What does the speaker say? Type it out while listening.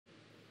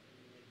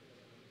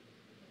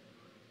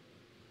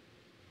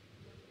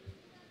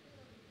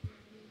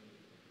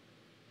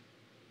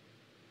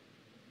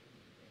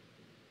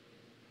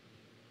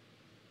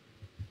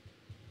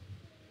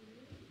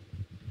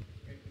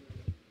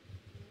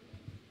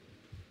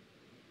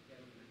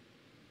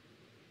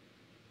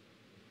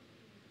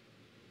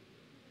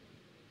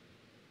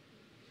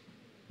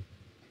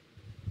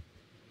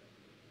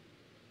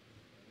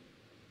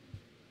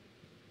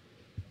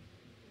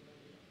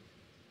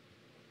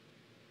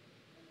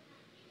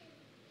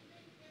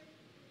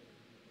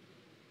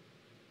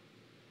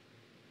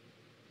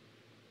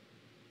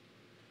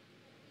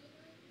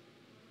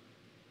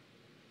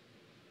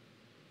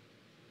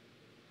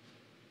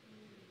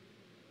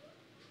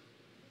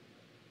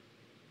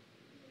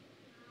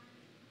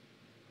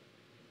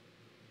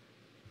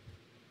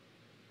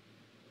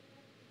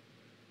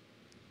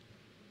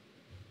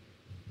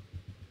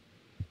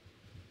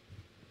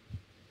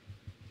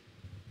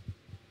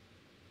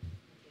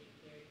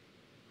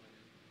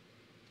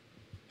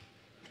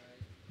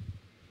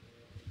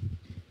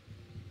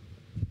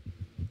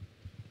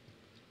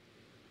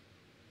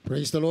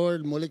Praise the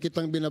Lord. Muli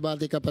kitang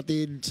binabati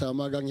kapatid sa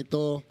umagang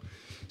ito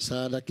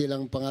sa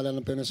dakilang pangalan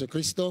ng Panginoon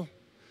Kristo.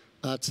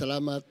 At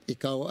salamat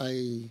ikaw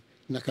ay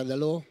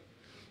nakadalo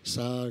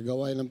sa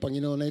gawain ng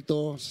Panginoon na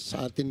ito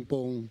sa atin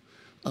pong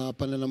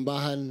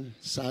pananambahan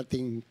sa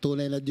ating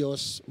tunay na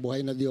Diyos,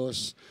 buhay na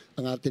Diyos,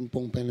 ang atin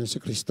pong Panginoon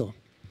Kristo.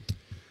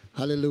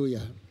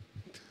 Hallelujah.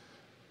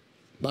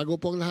 Bago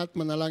pong lahat,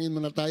 manalangin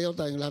muna tayo.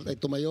 Tayong lahat ay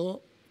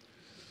tumayo.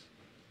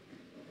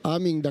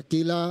 Aming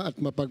dakila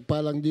at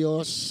mapagpalang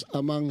Diyos,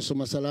 Amang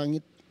sumasalangit,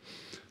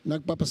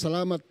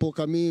 nagpapasalamat po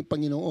kami,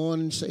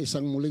 Panginoon, sa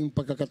isang muling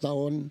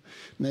pagkakataon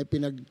na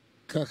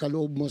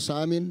ipinagkakaloob mo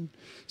sa amin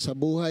sa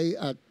buhay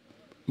at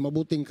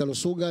mabuting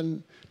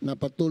kalusugan na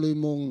patuloy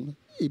mong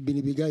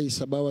ibinibigay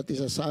sa bawat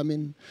isa sa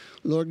amin,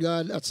 Lord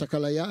God, at sa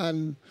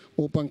kalayaan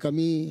upang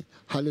kami,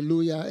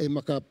 hallelujah, ay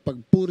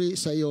makapagpuri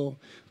sa iyo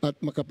at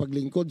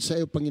makapaglingkod sa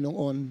iyo,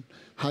 Panginoon.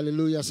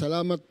 Hallelujah.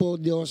 Salamat po,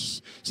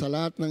 Diyos, sa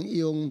lahat ng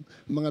iyong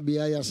mga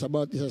biyaya sa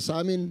bawat isa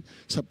sa amin,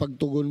 sa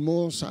pagtugon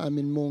mo sa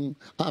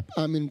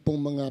amin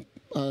pong mga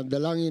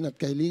dalangin at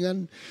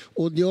kahilingan.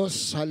 O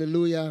Diyos,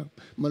 hallelujah,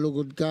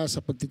 malugod ka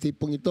sa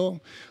pagtitipong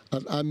ito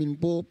at amin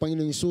po,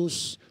 Panginoong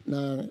Hesus,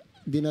 na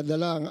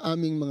dinadala ang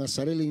aming mga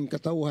sariling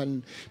katauhan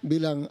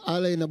bilang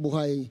alay na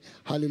buhay,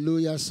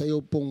 hallelujah, sa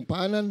iyo pong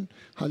paanan,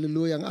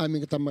 hallelujah, ang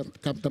aming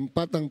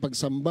katampatang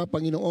pagsamba,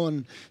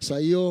 Panginoon, sa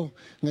iyo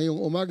ngayong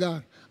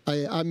umaga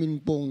ay amin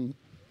pong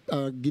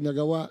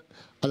ginagawa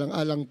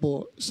alang-alang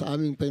po sa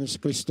aming Panginoon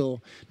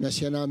Kristo na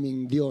siya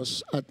naming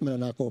Diyos at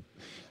mananakop.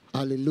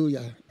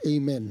 Hallelujah.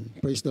 Amen.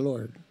 Praise the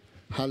Lord.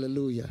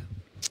 Hallelujah.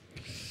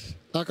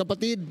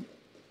 Kapatid,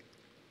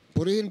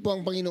 purihin po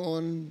ang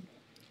Panginoon.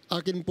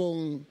 Akin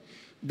pong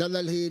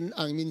dalalhin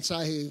ang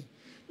mensahe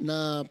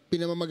na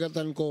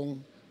pinamamagatan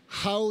kong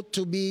How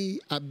to be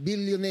a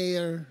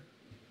Billionaire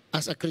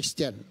as a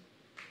Christian.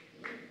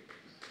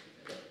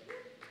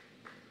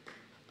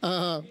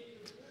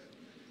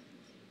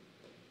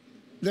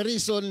 The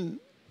reason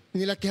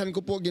nilakihan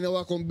ko po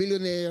ginawa kong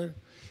billionaire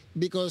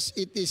because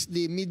it is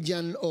the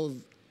median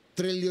of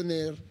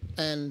trillionaire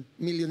and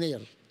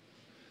millionaire.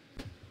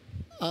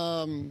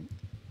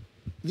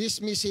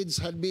 This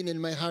message had been in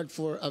my heart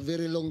for a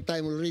very long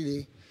time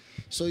already.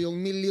 So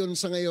yung million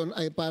sa ngayon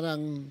ay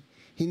parang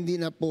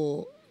hindi na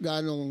po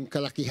ganong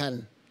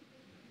kalakihan.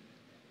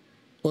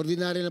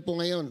 Ordinary na po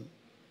ngayon.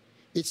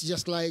 It's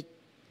just like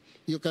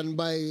you can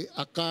buy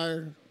a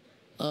car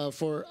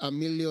for $1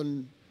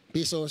 million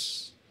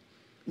pesos,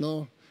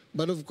 no?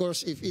 But of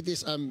course, if it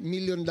is $1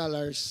 million,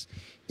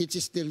 it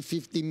is still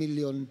 50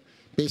 million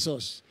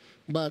pesos.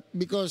 But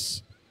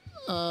because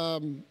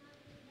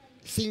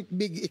think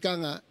big, ika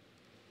nga,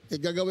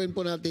 gagawin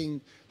po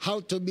natin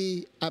how to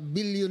be a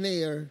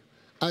billionaire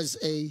as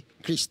a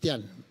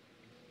Christian.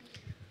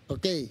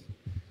 Okay.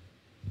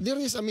 There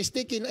is a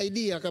mistaken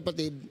idea,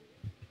 kapatid,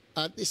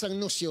 at isang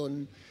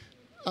nosyon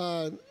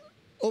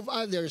of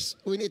others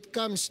when it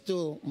comes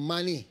to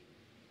money.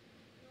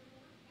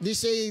 They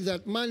say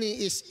that money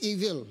is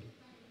evil.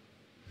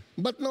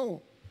 But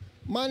no,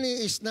 money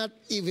is not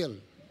evil.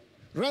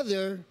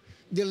 Rather,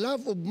 the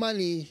love of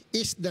money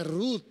is the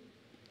root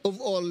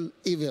of all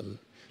evil,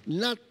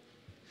 not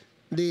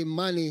the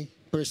money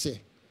per se.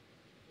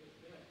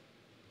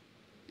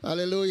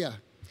 Hallelujah.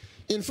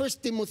 In 1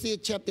 Timothy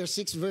chapter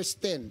 6 verse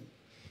 10,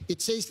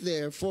 it says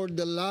there, for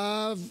the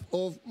love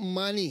of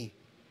money.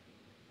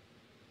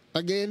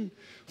 Again,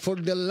 for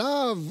the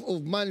love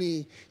of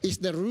money is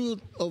the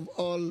root of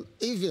all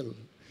evil,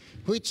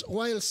 which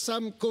while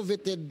some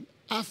coveted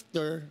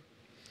after,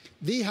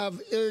 they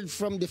have erred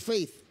from the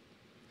faith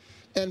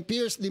and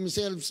pierce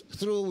themselves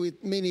through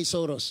with many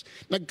sorrows.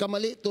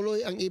 Nagkamali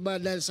tuloy ang iba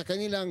dahil sa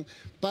kanilang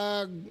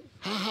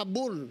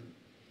paghahabol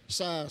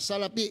sa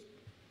salapi.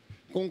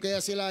 Kung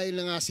kaya sila ay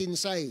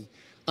nangasinsay,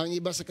 ang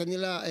iba sa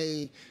kanila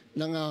ay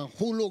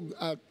nangahulog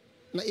at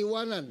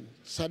naiwanan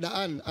sa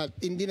daan at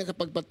hindi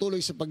nakapagpatuloy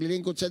sa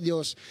paglilingkod sa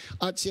Diyos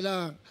at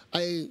sila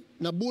ay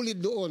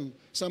nabulid doon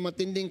sa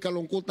matinding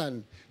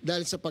kalungkutan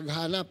dahil sa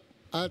paghanap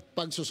at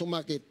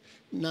pagsusumakit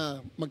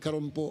na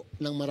magkaroon po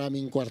ng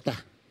maraming kwarta.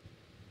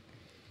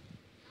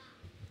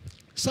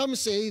 Some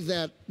say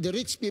that the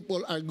rich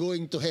people are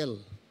going to hell.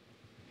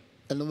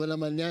 Ano ba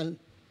naman yan?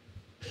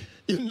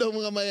 Yun daw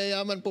mga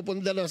mayayaman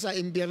pupunta daw sa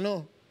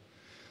impyerno.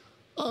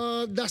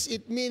 Does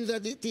it mean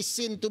that it is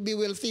sin to be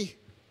wealthy?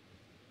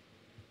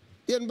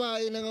 Yan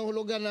ba ay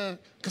nangahulugan na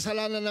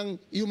kasalanan ng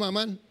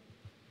yumaman?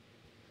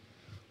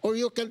 Or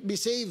you can't be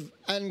saved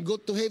and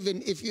go to heaven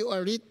if you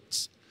are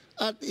rich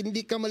at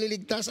hindi ka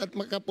maliligtas at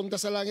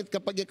makapunta sa langit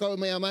kapag ikaw ay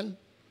mayaman?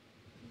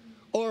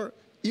 Or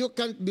you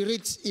can't be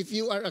rich if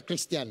you are a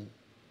Christian?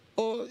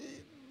 O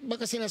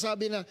baka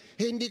sinasabi na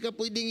hindi ka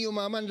pwedeng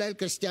yumaman dahil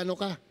Kristiyano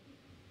ka.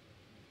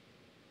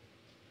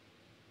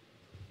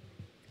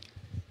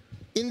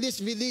 In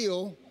this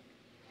video,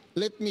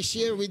 let me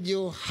share with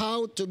you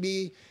how to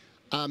be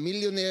a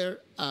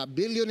millionaire, a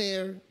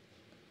billionaire,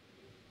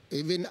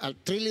 even a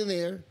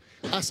trillionaire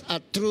as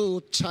a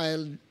true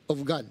child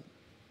of God.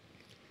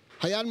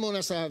 Hayaan mo na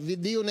sa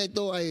video na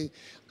ito ay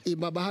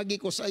ibabahagi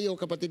ko sa iyo,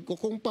 kapatid ko,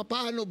 kung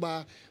paano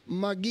ba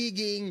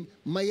magiging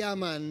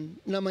mayaman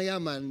na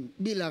mayaman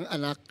bilang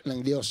anak ng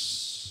Diyos.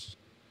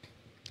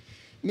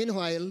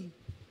 Meanwhile,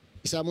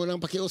 isa mo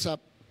nang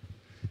pakiusap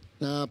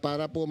na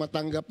para po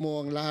matanggap mo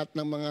ang lahat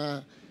ng mga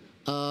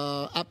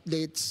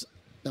updates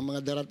ng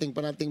mga darating pa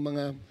nating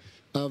mga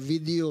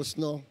videos,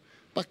 no?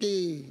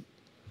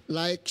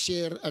 Paki-like,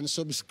 share, and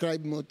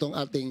subscribe mo itong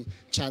ating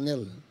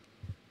channel.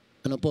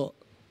 Ano po?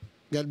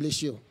 God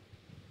bless you.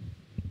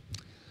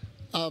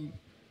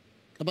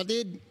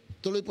 Kapatid,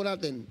 tuloy po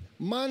natin.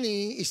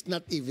 Money is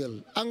not evil.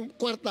 Ang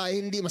kwarta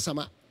ay hindi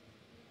masama.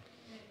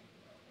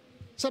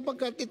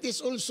 Sapagkat it is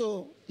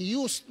also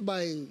used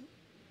by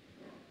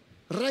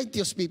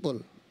righteous people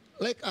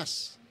like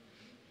us.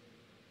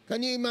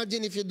 Can you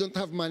imagine if you don't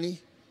have money?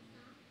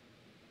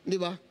 Di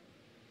ba?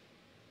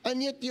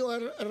 And yet you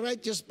are a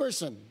righteous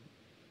person.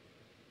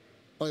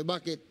 Okay,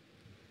 bakit?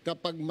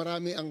 Kapag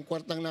marami ang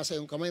kwartang nasa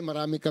iyong kamay,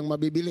 marami kang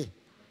mabibili.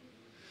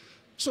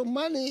 So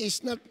money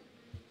is not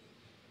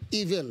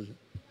evil.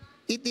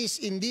 It is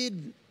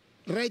indeed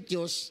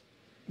righteous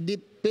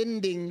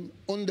depending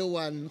on the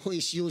one who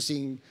is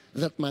using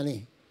that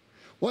money.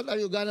 What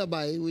are you gonna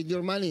buy with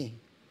your money?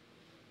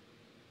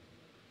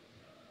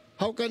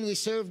 How can we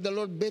serve the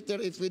Lord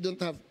better if we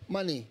don't have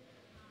money?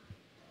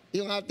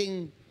 Yung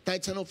ating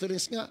tithes and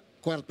offerings nga,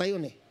 kwarta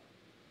yun eh.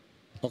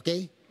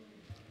 Okay?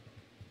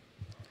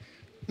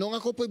 Nung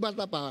ako po'y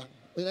bata pa,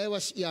 when I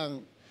was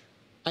young,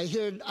 I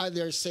heard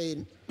others say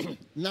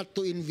not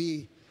to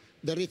envy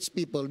the rich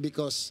people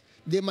because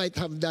they might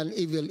have done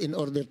evil in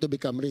order to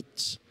become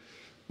rich.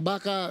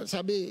 Baka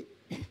sabi,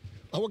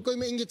 huwag ko'y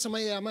mainggit sa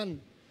mayaman.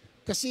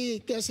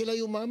 Kasi kaya sila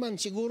yumaman.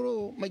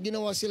 Siguro may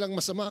ginawa silang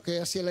masama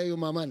kaya sila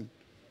yumaman.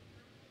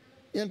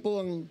 Yan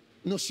po ang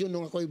nosyon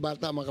nung ako'y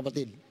bata, mga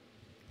kapatid.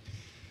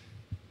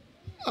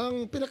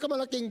 Ang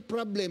pinakamalaking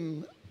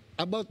problem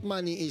about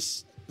money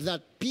is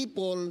that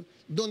people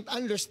don't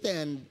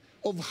understand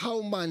of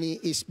how money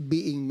is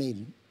being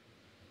made.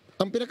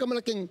 Ang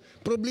pinakamalaking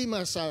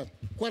problema sa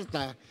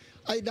kwarta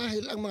ay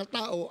dahil ang mga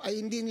tao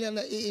ay hindi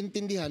nila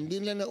naiintindihan,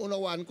 hindi nila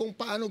naunawaan kung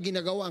paano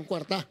ginagawa ang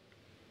kwarta.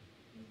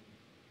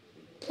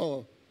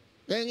 Oh,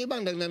 kaya yung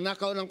ibang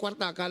nagnanakaw ng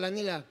kwarta, akala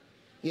nila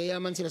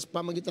yayaman sila sa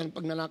pamagitan ng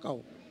pagnanakaw.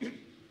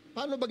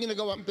 Paano ba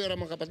ginagawa ang pera,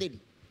 mga kapatid?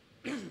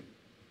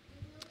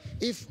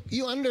 If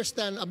you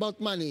understand about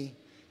money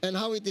and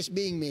how it is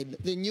being made,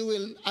 then you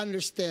will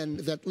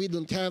understand that we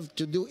don't have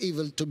to do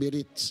evil to be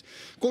rich.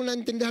 Kung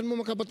naintindihan mo,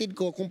 mga kapatid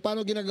ko, kung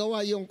paano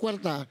ginagawa yung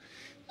kwarta,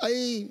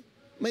 ay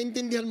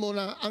maintindihan mo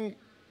na ang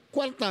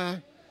kwarta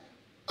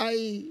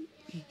ay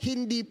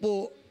hindi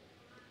po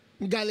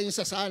galing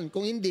sa saan.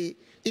 Kung hindi,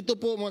 ito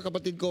po, mga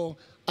kapatid ko,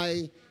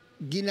 ay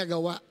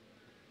ginagawa.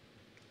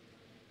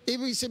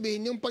 Ibig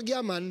sabihin, yung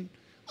pagyaman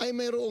ay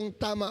mayroong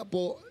tama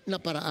po na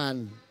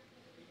paraan.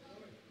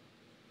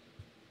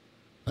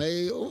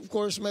 Ay, of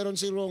course, mayroon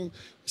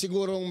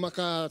sigurong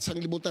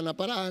makasanglibutan na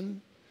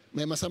paraan,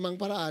 may masamang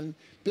paraan,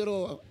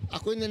 pero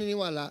ako'y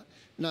naniniwala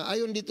na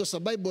ayon dito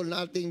sa Bible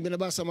na ating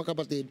binabasa, mga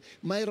kapatid,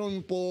 mayroon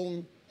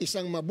pong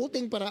isang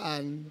mabuting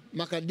paraan,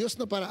 makadiyos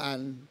na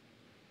paraan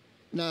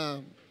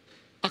na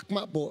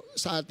akma po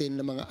sa atin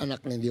ng mga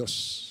anak ng Diyos.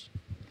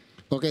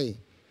 Okay.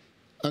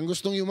 Ang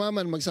gustong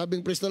yumaman,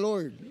 magsabing praise the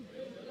Lord.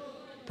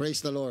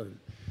 Praise the Lord.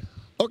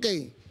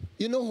 Okay.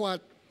 You know what?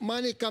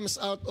 Money comes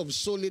out of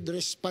solid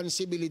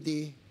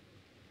responsibility.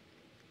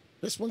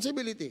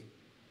 Responsibility.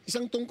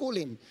 Isang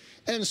tungkulin.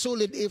 And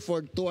solid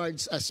effort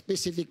towards a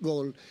specific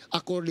goal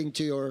according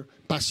to your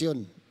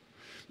passion.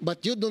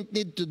 But you don't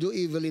need to do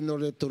evil in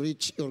order to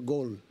reach your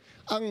goal.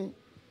 Ang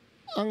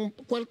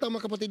kwarta,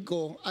 mga kapatid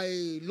ko,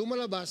 ay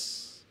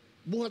lumalabas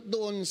buhat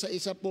doon sa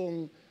isa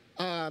pong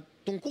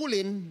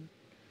tungkulin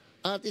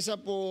at isa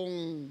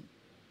pong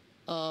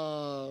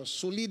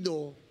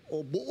solido o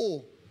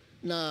buo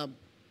na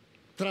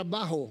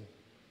trabaho,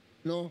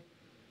 no,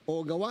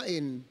 o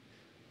gawain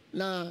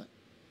na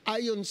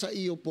ayon sa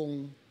iyo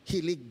pong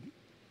hilig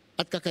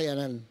at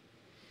kakayanan.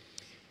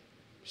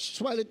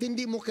 Subalit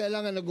hindi mo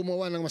kailangan na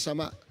gumawa ng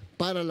masama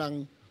para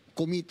lang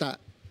kumita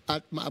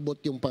at maabot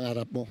yung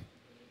pangarap mo.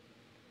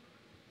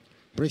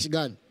 Praise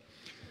God.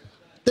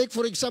 Take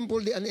for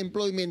example the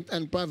unemployment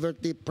and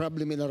poverty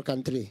problem in our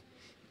country.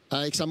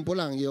 Example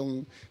lang,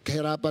 yung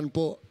kahirapan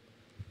po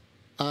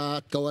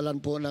at kawalan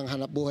po ng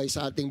hanapbuhay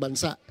sa ating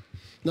bansa.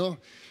 No?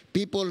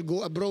 People go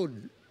abroad.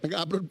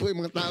 Nag-abroad po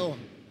yung mga tao.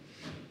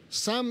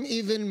 Some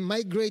even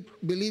migrate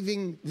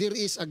believing there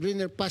is a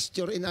greener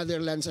pasture in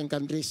other lands and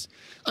countries.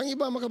 Ang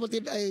iba, mga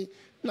kapatid, ay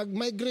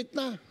nag-migrate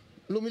na.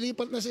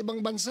 Lumilipat na sa ibang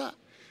bansa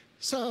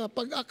sa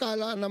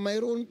pag-akala na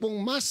mayroon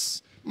pong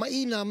mas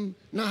mainam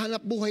na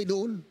hanapbuhay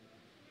doon.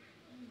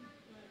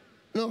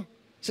 No?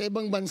 Sa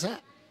ibang bansa.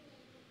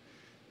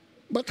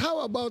 But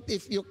how about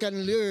if you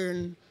can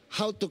learn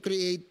how to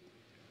create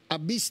a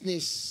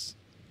business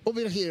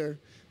over here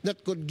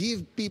that could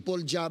give people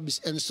jobs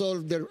and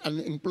solve their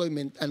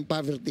unemployment and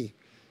poverty?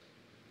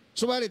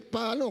 Subalit,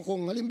 paano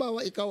kung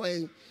halimbawa ikaw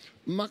ay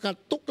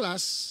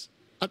makatuklas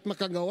at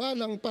makagawa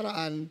ng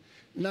paraan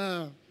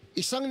na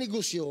isang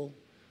negosyo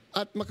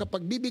at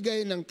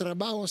makapagbibigay ng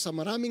trabaho sa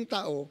maraming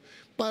tao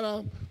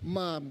para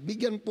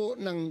mabigyan po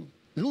ng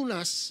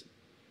lunas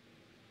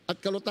at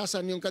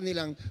kalutasan yung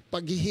kanilang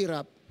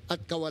paghihirap at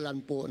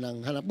kawalan po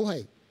ng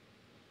hanapbuhay.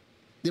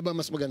 Di ba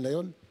mas maganda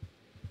yon?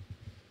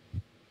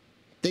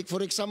 Take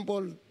for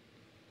example,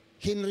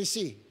 Henry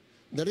C.,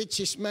 the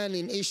richest man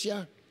in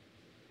Asia.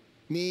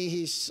 May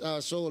his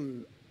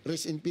soul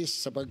rest in peace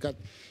sapagkat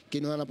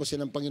kinuha na po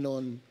siya ng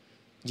Panginoon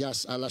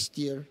just last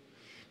year.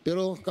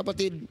 Pero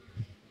kapatid,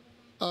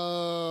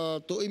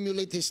 to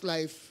emulate his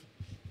life,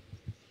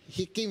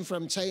 he came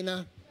from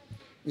China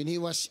when he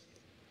was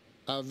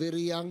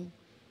very young.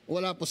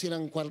 Wala po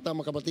silang kwarta,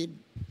 mga kapatid.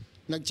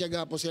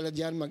 Nagtiyaga po sila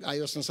diyan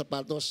mag-ayos ng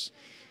sapatos.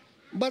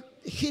 But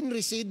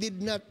Henry C. did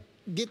not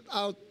get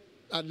out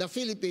the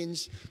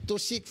Philippines to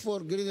seek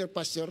for greener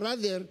pasture.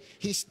 Rather,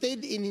 he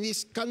stayed in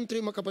his country,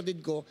 mga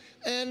kapatid ko,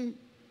 and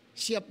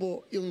siya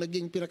po yung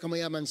naging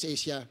pinakamayaman sa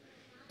Asia.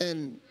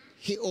 And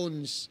he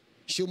owns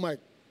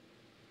Shoemart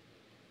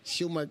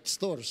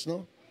stores,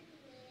 no?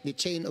 The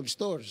chain of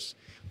stores.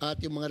 At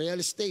yung mga real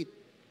estate,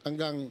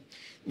 hanggang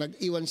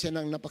nag-iwan siya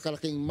ng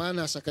napakalaking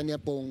mana sa kanya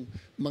pong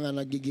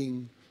mga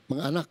nagiging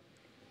mga anak.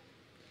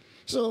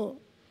 So,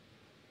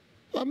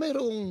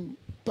 mayroong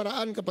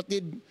paraan,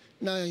 kapatid,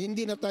 na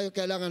hindi na tayo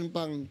kailangan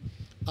pang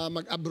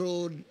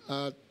mag-abroad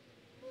at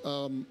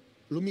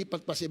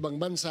lumipat pa sa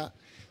ibang bansa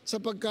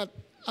sapagkat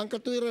ang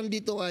katuwiran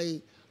dito ay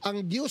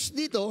ang Diyos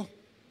dito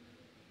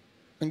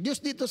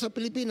sa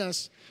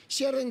Pilipinas,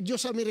 siya rin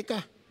Diyos sa Amerika.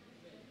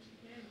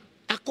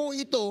 Ako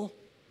ito,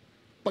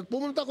 pag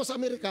pumunta ko sa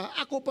Amerika,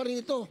 ako pa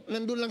rin ito,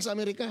 nandun lang sa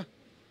Amerika.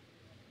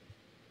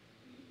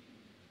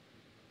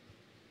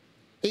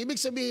 Ibig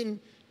sabihin,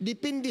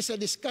 depende sa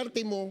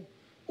diskarte mo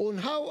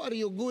on how are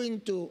you going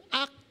to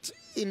act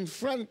in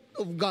front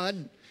of God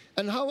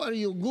and how are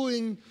you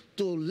going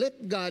to let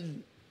God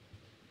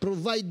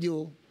provide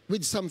you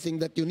with something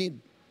that you need.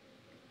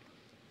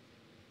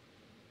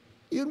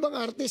 Yun bang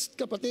artist,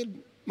 kapatid,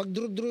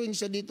 mag-drawing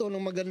siya dito ng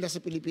maganda sa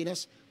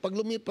Pilipinas, pag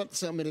lumipat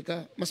sa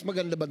Amerika, mas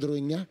maganda ba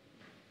drawing niya?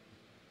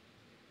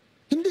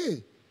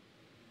 Hindi.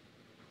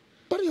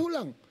 Pareho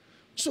lang.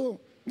 So,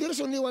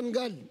 there's only one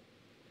God.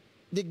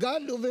 The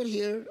God over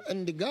here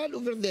and the God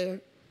over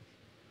there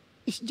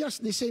is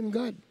just the same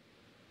God.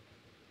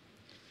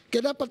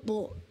 Kaya dapat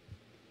po,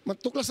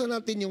 matuklasan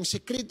natin yung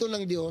sekreto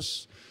ng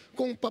Diyos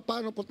kung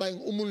paano po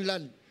tayong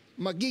umunlad,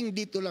 maging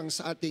dito lang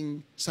sa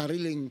ating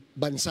sariling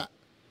bansa.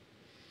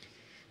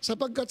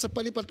 Sapagkat sa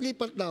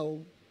palipat-lipat daw,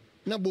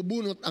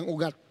 nabubunot ang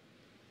ugat.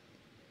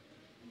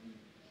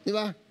 Di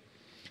ba?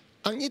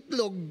 Ang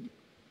itlog,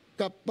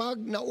 kapag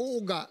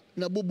nauuga,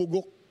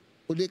 nabubugok,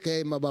 o di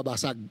kaya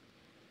mababasag.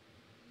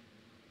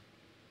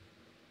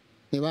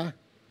 Di ba?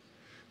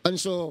 And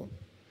so,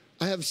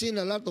 I have seen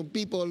a lot of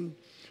people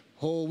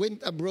who went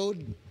abroad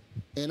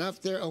and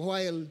after a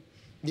while,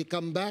 they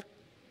come back,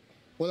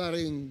 wala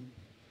ring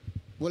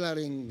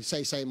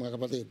saysay, mga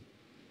kapatid.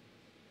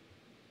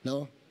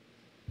 No?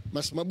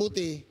 Mas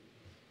mabuti,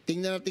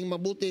 tingnan natin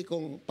mabuti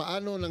kung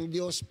paano ng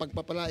Diyos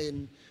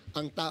pagpapalain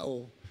ang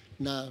tao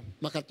na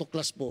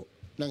makatuklas po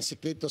ng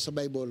sikreto sa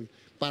Bible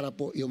para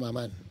po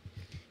yumaman.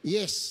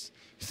 Yes,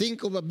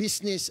 think of a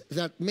business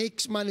that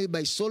makes money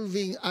by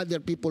solving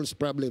other people's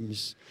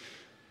problems.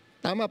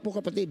 Tama po,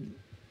 kapatid.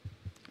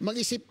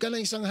 Mag-isip ka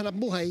ng isang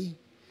hanapbuhay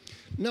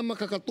na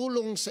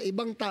makakatulong sa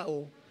ibang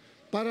tao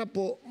para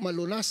po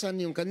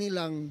malunasan yung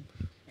kanilang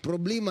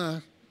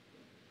problema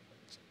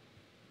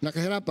na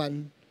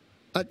kahirapan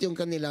at yung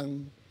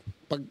kanilang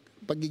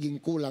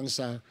pagiging kulang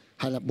sa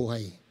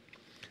hanapbuhay.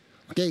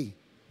 Okay.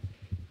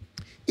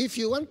 If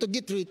you want to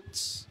get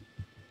rich,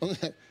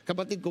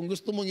 kapatid, kung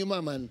gusto mong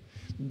yumaman,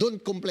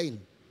 don't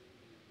complain.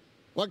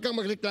 Huwag kang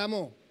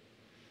magreklamo.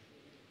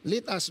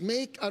 Let us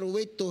make our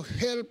way to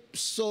help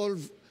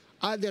solve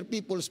other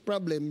people's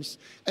problems,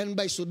 and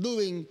by so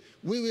doing,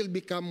 we will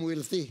become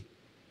wealthy.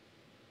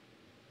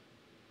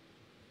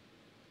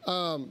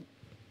 Alam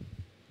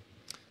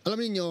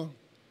niyo,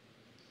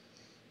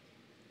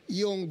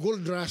 yung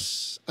gold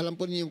rush, alam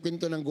po niyo yung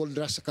kwento ng gold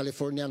rush sa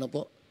California, ano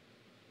po?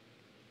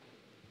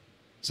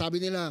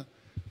 Sabi nila,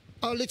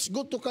 let's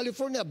go to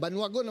California.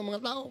 Banwago ng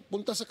mga tao,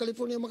 punta sa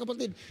California, mga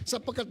kapatid,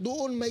 sapagkat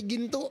doon may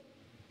ginto.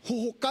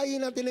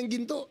 Huhukayin natin ang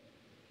ginto.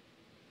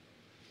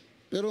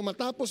 Pero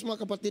matapos,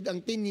 mga kapatid, ang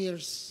 10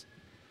 years,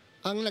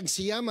 ang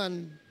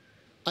nagsiyaman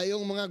ay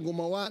yung mga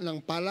gumawa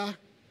ng pala,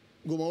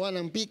 gumawa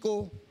ng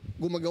piko,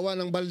 gumagawa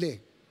ng balde.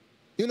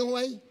 You know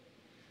why?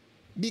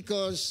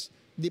 Because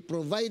they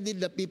provided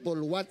the people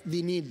what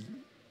they need.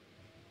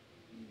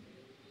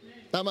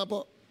 Tama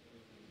po.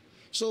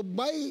 So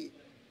by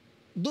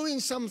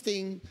doing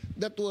something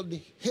that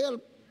would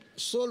help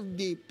solve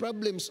the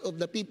problems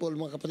of the people,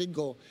 mga kapatid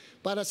ko,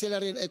 para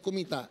sila rin ay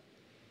kumita,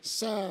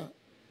 sa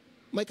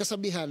may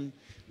kasabihan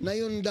na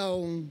yun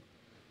daw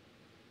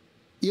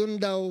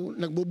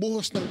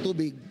nagbubuhos ng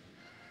tubig.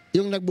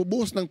 Yung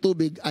nagbubuhos ng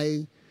tubig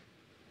ay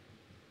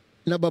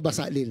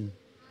nababasa din.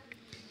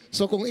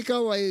 So kung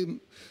ikaw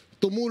ay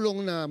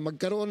tumulong na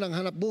magkaroon ng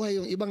hanap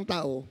buhay yung ibang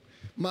tao,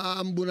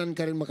 maaambunan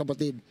ka rin mga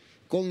kapatid.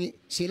 Kung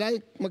sila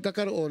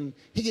magkakaroon,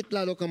 higit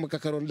lalo kang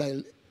magkakaroon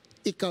dahil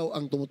ikaw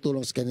ang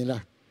tumutulong sa kanila.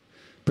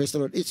 Praise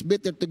the Lord. It's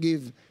better to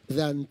give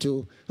than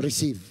to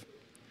receive.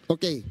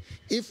 Okay,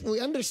 if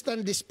we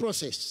understand this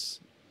process,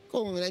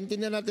 kung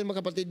naintindihan natin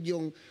mga kapatid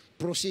yung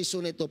proseso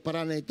na ito,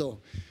 para na ito,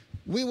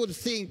 we would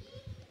think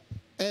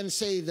and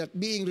say that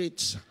being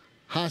rich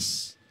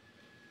has,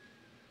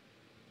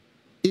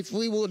 if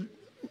we would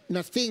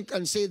not think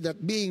and say that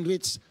being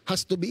rich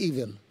has to be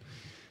evil.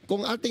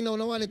 Kung ating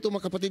naunawaan ito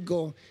mga kapatid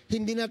ko,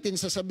 hindi natin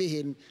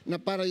sasabihin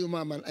na para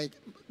yumaman ay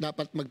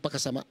dapat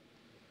magpakasama.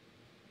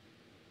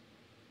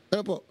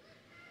 Ano po?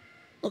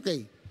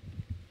 Okay.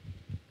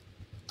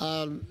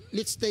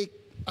 Let's take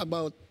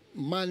about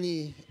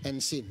money and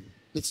sin.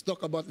 Let's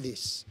talk about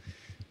this.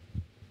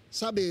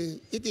 Sabi,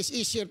 it is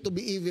easier to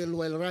be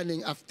evil while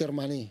running after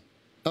money.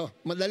 Oh,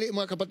 madali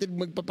mga kapatid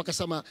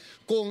magpapakasama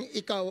kung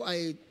ikaw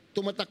ay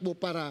tumatakbo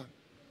para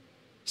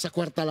sa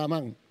kwarta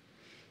lamang.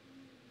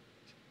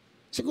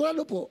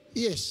 Sigurado po,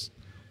 yes,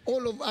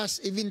 all of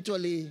us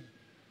eventually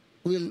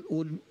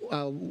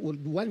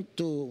would want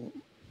to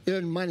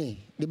earn money.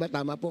 Di ba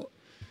tama po?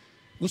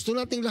 Gusto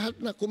nating lahat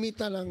na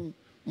kumita ng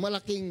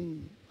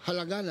malaking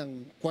halaga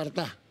ng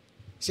kwarta.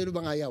 Sino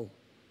bang ayaw?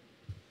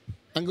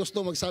 Ang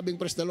gusto magsabing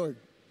praise the Lord.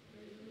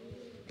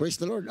 Praise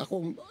the Lord.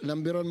 Ako,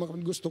 number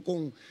one, gusto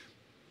kong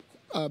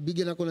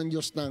bigyan ako ng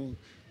Diyos ng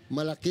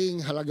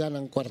malaking halaga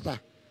ng kwarta.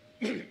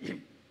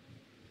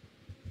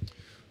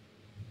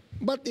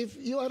 But if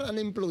you are an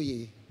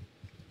employee,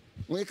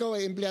 kung ikaw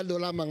ay empleyado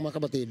lamang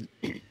mga kapatid,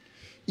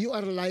 you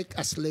are like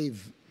a slave.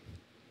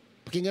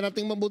 Pakinggan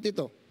natin mabuti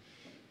ito.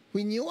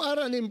 When you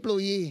are an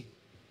employee,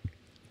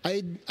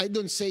 I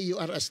don't say you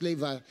are a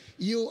slave.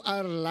 You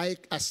are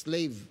like a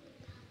slave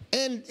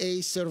and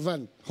a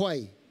servant.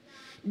 Why?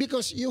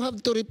 Because you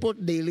have to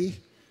report daily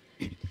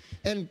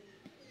and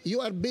you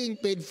are being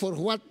paid for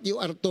what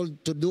you are told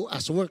to do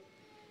as work.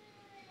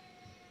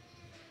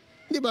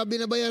 Di ba,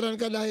 binabayaran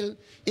ka dahil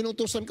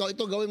inutusan ka,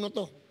 ito gawin mo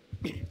to.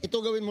 Ito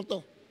gawin mo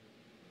to.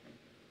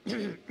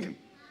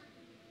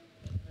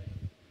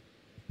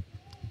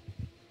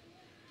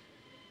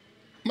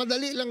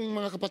 Madali lang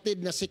mga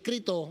kapatid na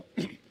sekreto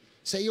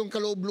sa iyong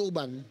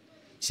kaloob-looban,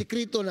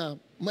 sekreto na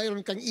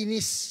mayroon kang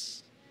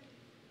inis.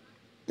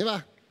 Di ba?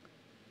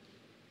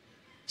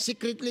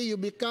 Secretly, you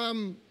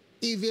become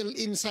evil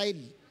inside.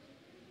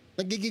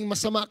 Nagiging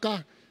masama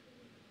ka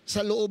sa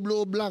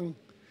loob-loob lang.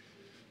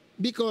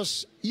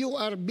 Because you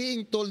are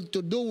being told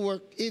to do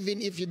work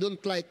even if you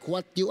don't like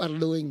what you are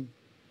doing.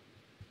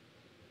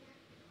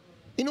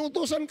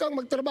 Inuutosan kang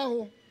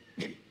magtrabaho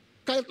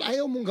kahit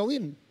ayaw mong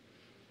gawin.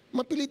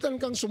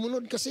 Mapilitan kang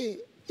sumunod kasi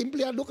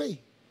empleyado ka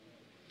eh.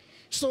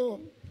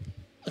 So,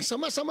 ang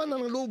sama-sama na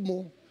ng loob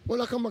mo,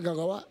 wala kang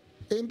magagawa.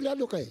 Eh,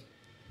 empleyado ka eh.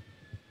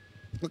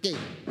 Okay.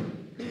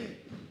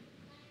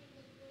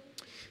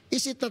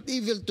 Is it not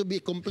evil to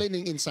be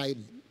complaining inside?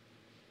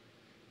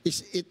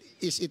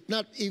 Is it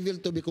not evil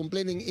to be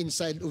complaining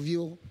inside of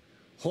you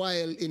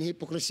while in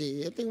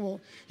hypocrisy? Tingnan mo,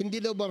 hindi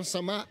daw bang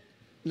sama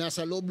na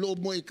sa loob-loob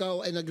mo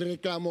ikaw ay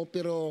nagreklamo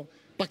pero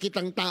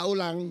pakitang tao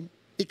lang,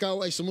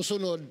 ikaw ay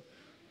sumusunod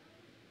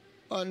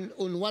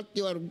on what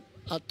you are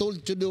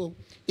told to do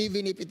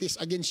even if it is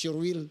against your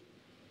will.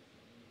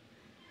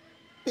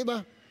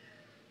 Diba?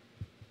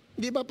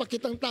 Diba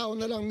pakitang tao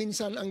na lang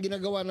minsan ang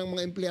ginagawa ng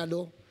mga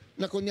empleyado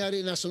na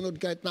kunyari nasunod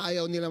kahit na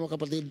ayaw nila mga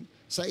kapatid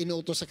sa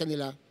inuutos sa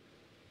kanila?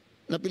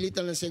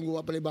 Napilitan lang siyang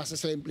guwa palibasa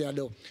sa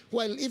empleyado.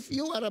 While if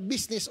you are a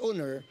business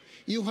owner,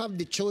 you have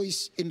the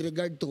choice in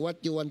regard to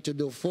what you want to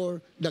do for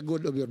the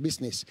good of your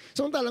business.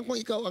 Samantalang kung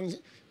ikaw ang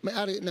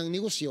may-ari ng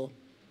negosyo,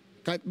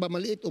 kahit ba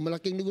maliit o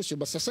malaking negosyo,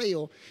 basta sa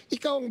iyo,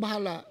 ikaw ang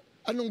bahala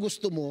anong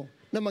gusto mo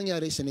na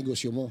mangyari sa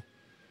negosyo mo.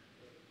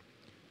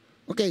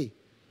 Okay.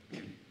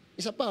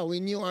 Isa pa,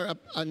 when you are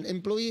an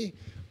employee,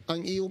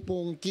 ang iyo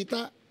pong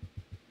kita,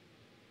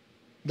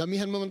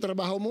 damihan mo ang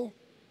trabaho mo,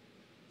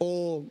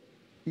 o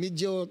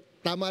medyo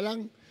tama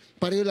lang,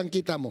 pareho lang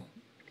kita mo.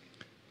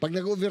 Pag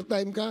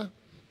nag-overtime ka,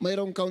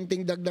 mayroong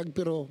counting dagdag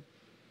pero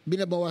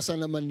binabawasan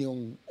naman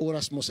yung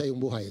oras mo sa iyong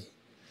buhay.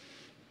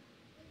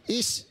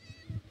 Is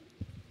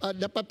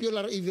the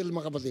popular evil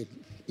mga kapatid.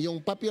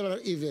 Yung popular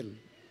evil.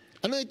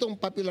 Ano itong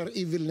popular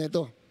evil na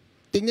ito?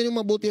 Tingnan niyo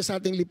mabuti sa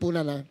ating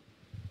lipunan ha.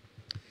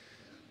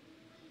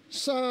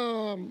 Sa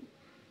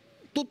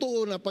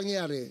totoo na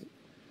pangyayari,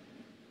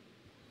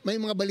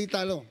 may mga balita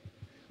no.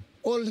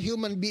 All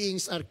human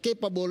beings are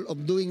capable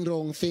of doing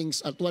wrong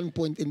things at one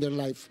point in their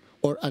life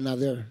or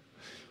another,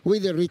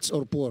 whether rich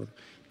or poor.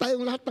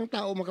 Tayong lahat ng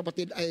tao, mga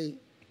kapatid, ay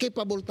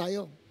capable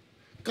tayo.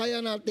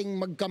 Kaya nating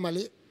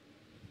magkamali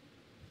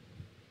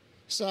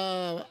sa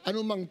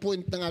anumang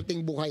point ng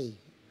ating buhay.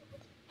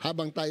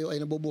 Habang tayo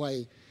ay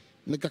nabubuhay,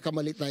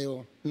 nagkakamali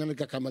tayo na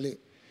nagkakamali.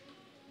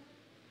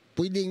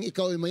 Pwedeng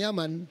ikaw ay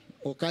mayaman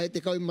o kahit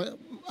ikaw ay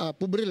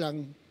pobre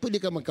lang, pwede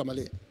ka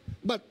magkamali.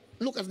 But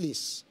look at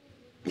this.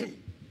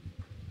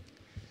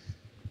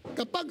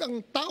 Kapag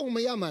ang taong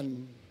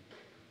mayaman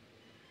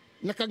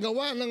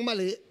nakagawa ng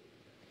mali,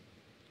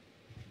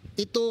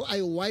 ito ay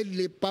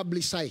widely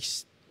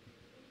publicized.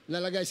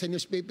 Lalagay sa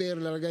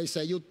newspaper, lalagay sa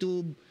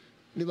YouTube,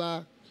 di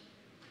ba?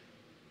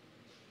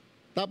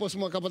 Tapos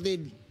mga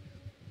kapatid,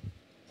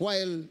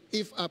 while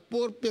if a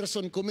poor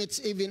person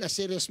commits even a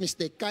serious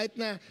mistake, kahit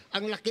na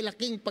ang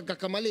laki-laking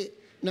pagkakamali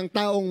ng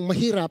taong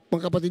mahirap,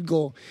 mga kapatid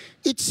ko,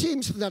 it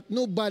seems that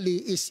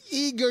nobody is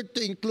eager to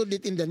include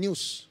it in the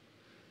news.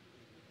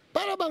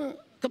 Para bang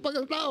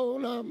kapag ang tao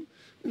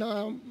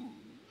na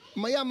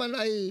mayaman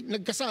ay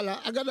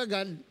nagkasala,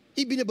 agad-agad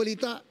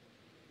ibinabalita.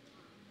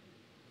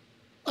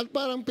 At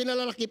parang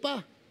pinalalaki pa.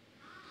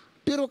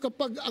 Pero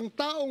kapag ang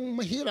taong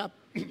mahirap,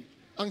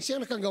 ang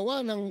siyang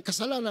nakagawa ng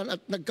kasalanan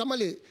at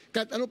nagkamali,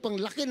 kahit ano pang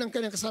laki ng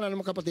kanyang kasalanan,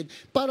 mga kapatid,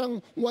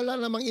 parang wala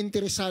namang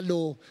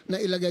interesado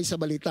na ilagay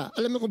sa balita.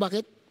 Alam mo kung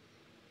bakit?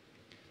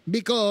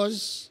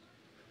 Because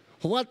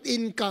what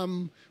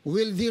income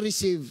will they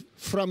receive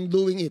from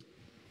doing it?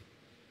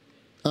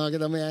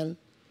 Kita mo yan?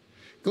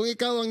 Kung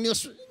ikaw ang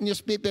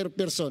newspaper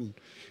person,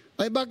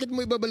 ay bakit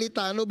mo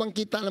ibabalita? Ano bang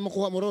kita na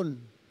makuha mo ron?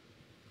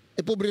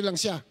 Pobre lang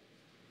siya.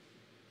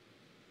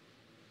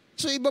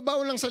 So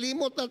ibabaw lang sa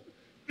limot at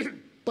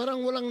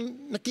parang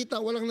walang nakita,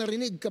 walang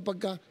narinig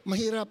kapag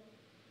mahirap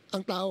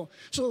ang tao.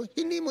 So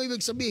hindi mo ibig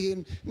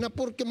sabihin na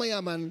porke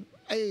mayaman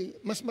ay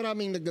mas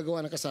maraming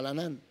naggagawa ng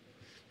kasalanan.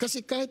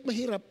 Kasi kahit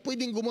mahirap,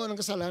 pwedeng gumawa ng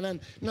kasalanan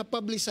na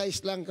publicize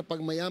lang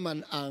kapag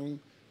mayaman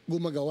ang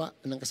gumagawa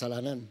ng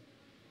kasalanan.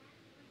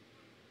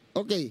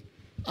 Okay,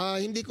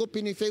 hindi ko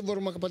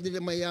pinifavor mga kapatid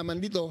na mayaman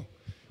dito,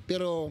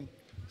 pero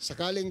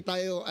sakaling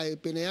tayo ay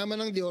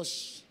pinayaman ng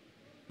Diyos,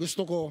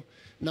 gusto ko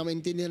na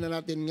maintindihan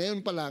na natin ngayon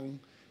pa lang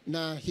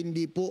na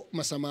hindi po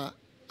masama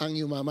ang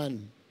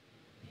yumaman.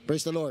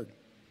 Praise the Lord.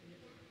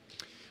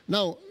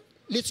 Now,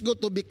 let's go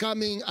to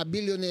becoming a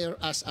billionaire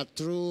as a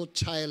true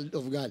child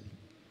of God.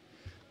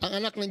 Ang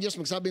anak ng Diyos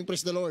magsabing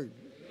praise the Lord.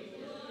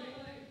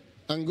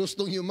 Ang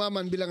gustong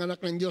yumaman bilang anak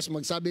ng Diyos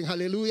magsabing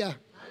hallelujah.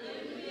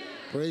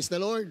 Hallelujah. Praise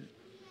the Lord.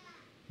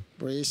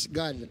 Praise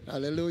God.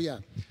 Hallelujah.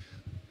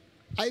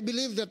 I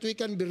believe that we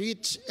can be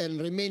rich and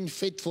remain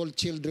faithful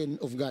children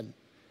of God.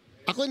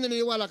 Ako'y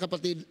naniniwala,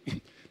 kapatid,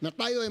 na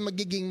tayo ay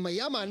magiging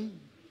mayaman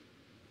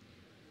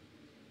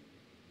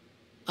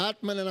at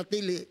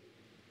mananatili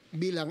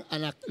bilang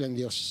anak ng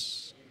Diyos.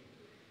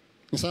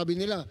 Sabi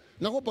nila,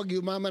 naku, pag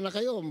yumaman na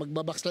kayo,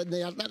 magbabackslide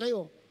na yata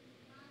kayo.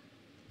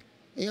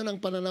 Iyon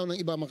ang pananaw ng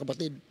iba, mga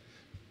kapatid.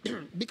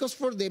 Because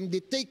for them,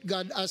 they take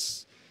God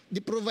as the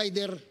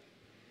provider.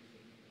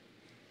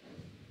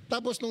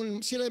 Tapos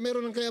nung sila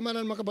meron ng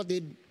kayamanan, mga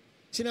kapatid,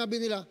 sinabi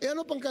nila,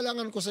 ano pang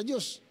kailangan ko sa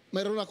Diyos?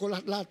 Mayroon ako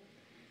lahat-lahat.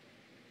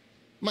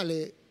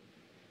 Mali.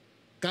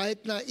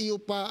 Kahit na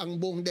iyo pa ang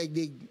buong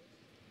daigdig,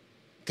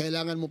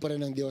 kailangan mo pa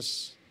rin ng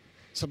Diyos.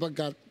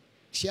 Sapagkat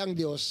siya ang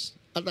Diyos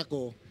at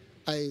ako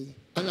ay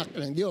anak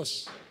ng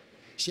Diyos.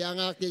 Siya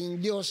ang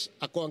aking Diyos,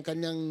 ako ang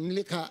kanyang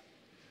nilikha.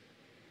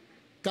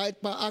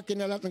 Kahit pa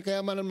akin na lahat ng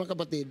kayamanan, mga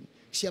kapatid,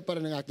 siya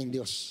pa rin ang aking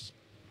Diyos.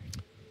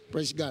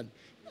 Praise God.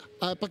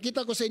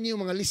 Pakita ko sa inyo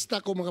mga lista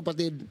ko, mga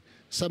kapatid,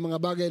 sa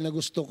mga bagay na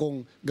gusto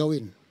kong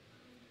gawin.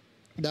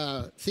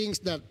 The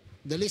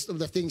list of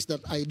the things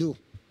that I do.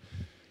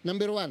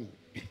 Number 1,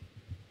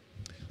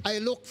 I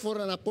look for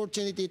an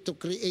opportunity to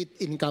create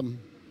income.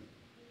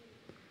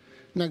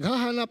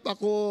 Naghahanap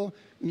ako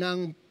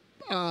ng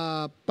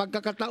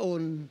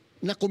pagkakataon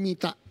na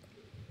kumita.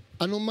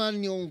 Ano man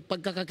yung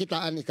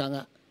pagkakakitaan, ika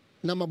nga,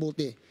 na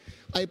mabuti.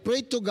 I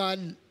pray to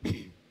God,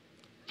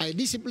 I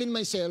discipline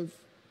myself,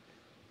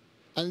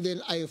 and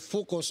then I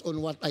focus on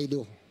what I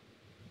do.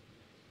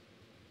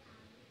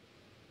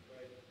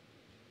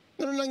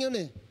 Ganun lang yun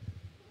eh.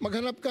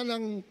 Maghanap ka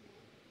ng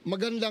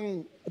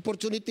magandang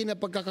opportunity na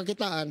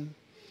pagkakakitaan,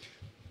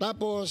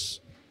 tapos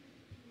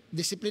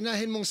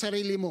disiplinahin mong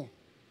sarili mo.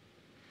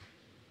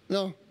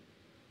 No?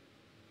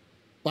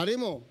 Pare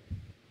mo,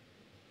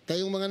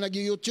 kayong mga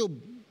nag-YouTube,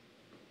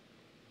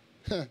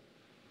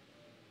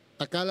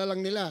 akala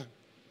lang nila,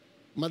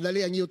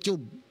 madali ang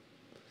YouTube.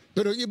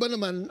 Pero yung iba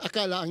naman,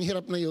 akala ang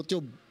hirap ng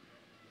YouTube.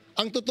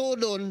 Ang totoo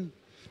doon,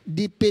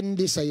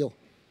 depende sa'yo.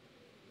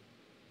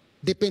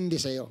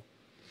 Depende sa'yo.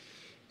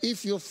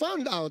 If you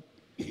found out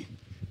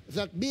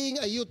that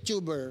being a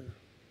YouTuber,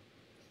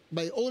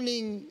 by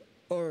owning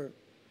or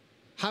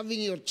having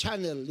your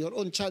channel, your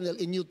own channel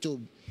in YouTube,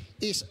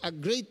 is a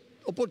great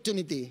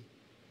opportunity,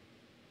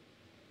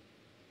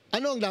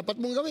 ano ang dapat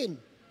mong gawin?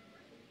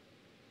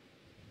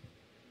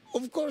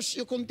 Of course,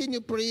 you continue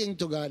praying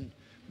to God,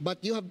 but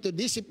you have to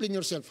discipline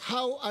yourself.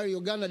 How are you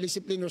gonna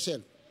discipline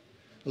yourself?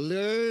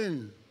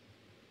 Learn.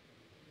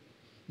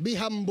 Be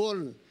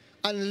humble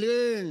and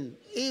learn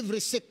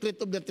every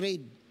secret of the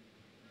trade.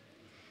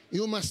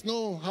 You must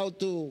know how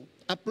to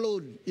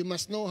upload. You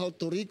must know how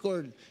to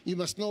record. You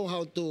must know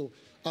how to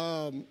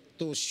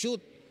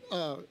shoot.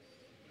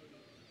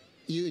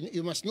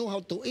 You must know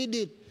how to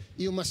edit.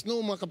 You must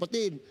know, mga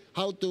kapatid,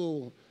 how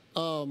to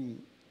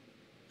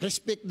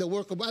respect the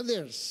work of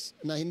others,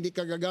 na hindi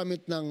ka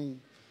gagamit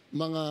ng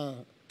mga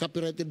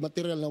copyrighted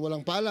material na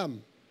walang paalam.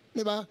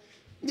 Di ba?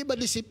 Di ba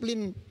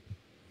discipline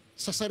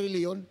sa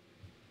sarili yon?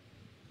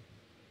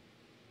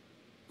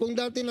 Kung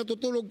dati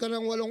natutulog ka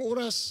ng 8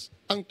 oras,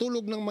 ang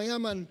tulog ng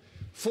mayaman,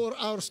 4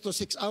 hours to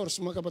 6 hours,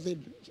 mga kapatid.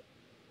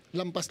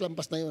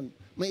 Lampas-lampas na yon.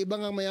 May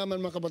ibang ang mayaman,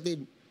 mga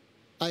kapatid,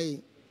 ay,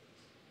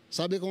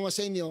 sabi ko nga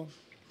sa inyo,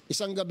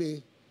 isang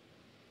gabi,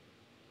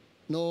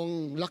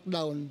 noong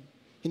lockdown,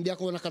 hindi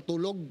ako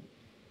nakatulog.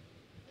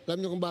 Alam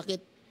niyo kung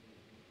bakit?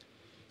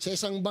 Sa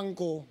isang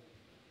bangko,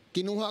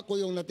 kinuha ko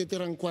yung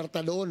natitirang kwarta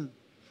doon.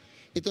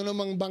 Ito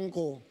namang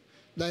bangko,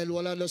 dahil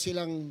wala daw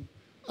silang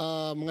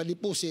mga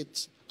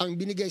deposits, ang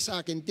binigay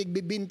sa akin,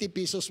 tigbi 20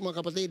 pesos,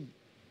 mga kapatid.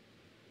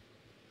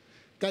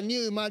 Can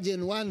you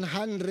imagine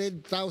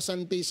 100,000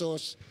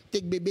 pesos,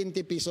 tigbi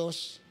 20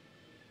 pesos?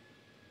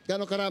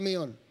 Gano'ng karami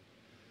yon?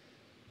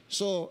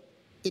 So,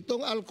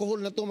 itong alcohol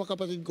na ito, mga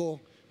kapatid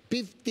ko,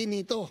 50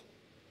 nito.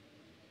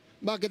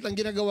 Bakit ang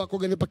ginagawa ko,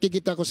 ganito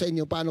pakikita ko sa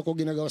inyo, paano ko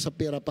ginagawa sa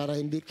pera para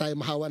hindi tayo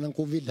mahawa ng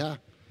COVID, ha?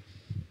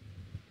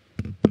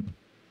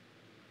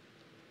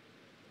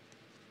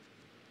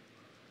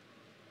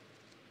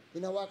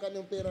 Hinawakan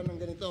yung pera ng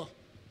ganito.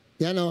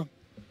 Yan o.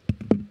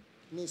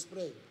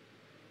 Ni-spray.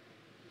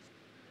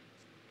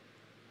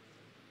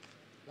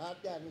 Lahat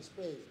yan,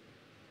 ni-spray.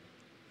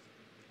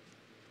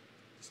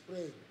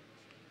 Spray.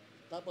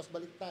 Tapos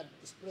baliktad,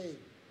 spray.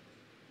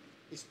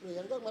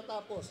 Spray hanggang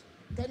matapos.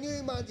 Can you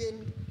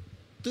imagine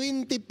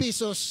 20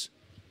 pesos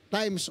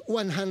times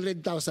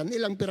 100,000?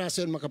 Ilang piraso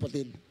yun, mga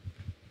kapatid?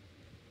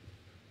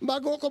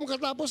 Bago ako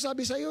makatapos,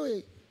 sabi sa'yo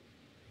eh.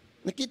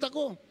 Nakita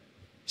ko,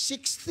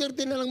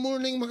 6:30 na lang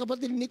morning, mga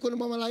kapatid, hindi ko na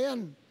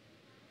mamalayan.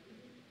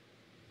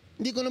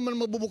 Hindi ko naman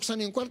mabubuksan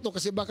yung kwarto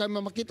kasi baka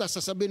mamakita,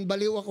 sasabihin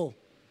baliw ako.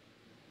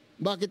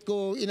 Bakit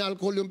ko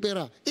inaalkohol yung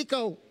pera?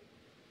 Ikaw,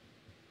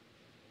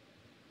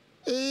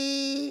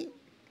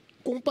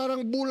 kung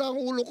parang bula ang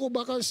ulo ko,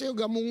 baka sa'yo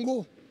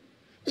gamunggo.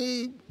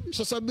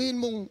 Sasabihin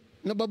mong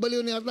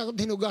nababaliw niya at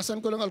hinugasan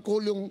ko ng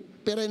alkohol yung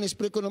pera,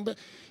 in-spray ko ng pera.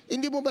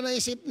 Hindi mo ba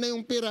naisip na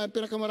yung pera,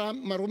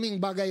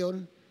 maruming bagay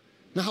yon,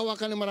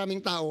 nahawakan ng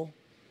maraming tao?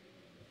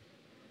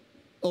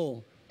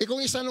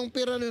 Kung isa nung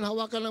pera nun,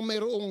 hawakan ng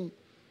mayroong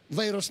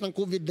virus ng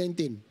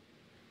COVID-19,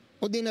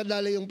 o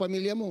dinadala yung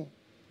pamilya mo.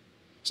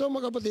 So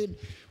mga kapatid,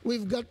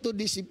 we've got to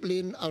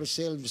discipline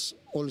ourselves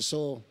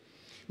also.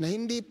 Na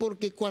hindi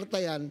porke kwarta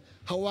yan,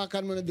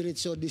 hawakan mo na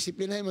diretso,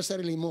 disiplinahin mo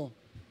sarili mo.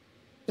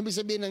 Ibig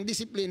sabihin ng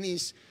discipline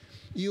is,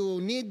 you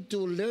need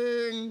to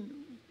learn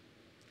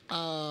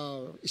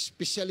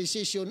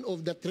specialization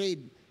of the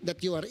trade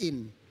that you are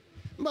in.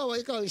 Bawa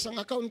ikaw, isang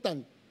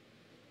accountant.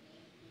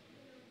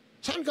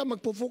 Saan ka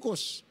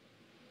magpo-focus?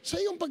 Sa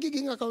iyong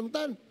pagiging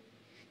accountant.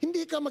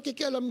 Hindi ka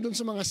makikialam dun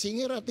sa mga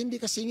singer at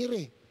hindi ka singer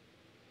eh.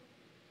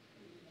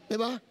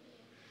 Diba?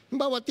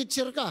 Bawa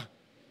teacher ka.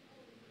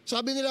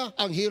 Sabi nila,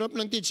 ang hirap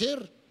ng teacher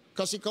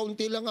kasi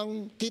kaunti lang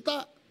ang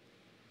kita.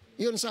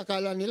 Yun sa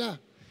akala nila.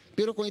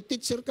 Pero kung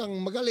teacher kang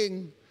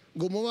magaling,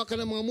 gumawa ka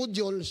ng mga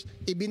modules,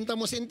 ibinta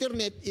mo sa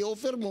internet,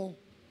 i-offer mo,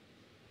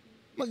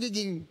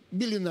 magiging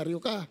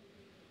bilyonaryo ka.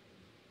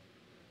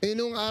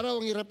 Noong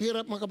araw, ang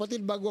hirap-hirap, mga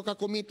kapatid, bago ka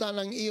kumita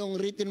ng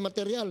iyong written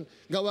material,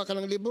 gawa ka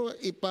ng libro,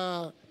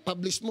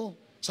 ipa-publish mo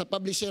sa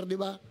publisher, di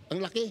ba? Ang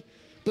laki.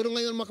 Pero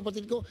ngayon, mga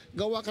kapatid ko,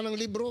 gawa ka ng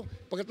libro,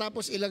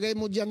 pagkatapos ilagay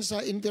mo dyan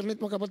sa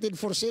internet, mga kapatid,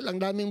 for sale, ang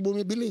daming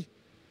bumibili.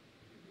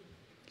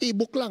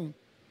 E-book lang.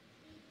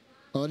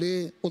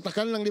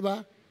 Utakan lang, di ba?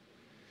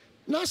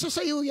 Nasa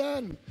sayo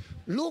yan.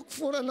 Look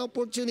for an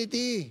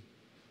opportunity.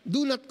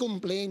 Do not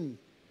complain.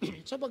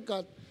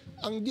 Sapagkat,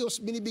 ang Diyos,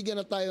 binibigyan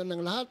na tayo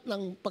ng lahat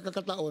ng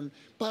pagkakataon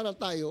para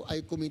tayo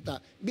ay kumita.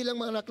 Bilang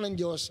mga anak ng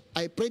Diyos,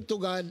 I pray to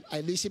God,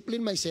 I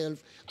discipline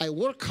myself, I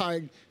work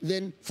hard,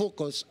 then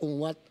focus on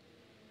what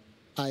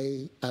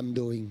I am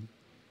doing.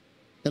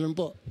 Ganun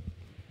po.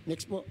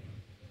 Next po.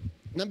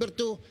 Number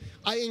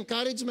 2, I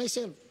encourage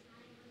myself.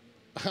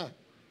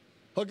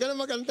 Huwag ka na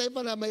mag-antay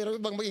pa na mayroon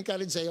ibang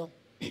mag-encourage sa'yo.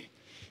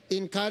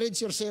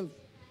 Encourage yourself.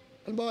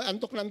 Ano ba,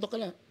 antok na antok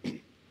ka na.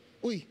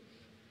 Uy,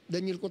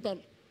 Daniel Kutar.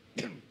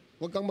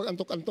 Huwag kang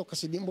mag-antok-antok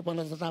kasi di mo pa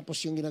natatapos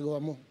yung ginagawa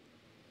mo.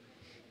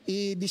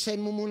 I-design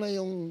mo muna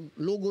yung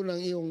logo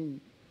ng iyong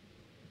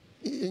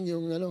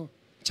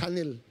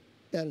channel.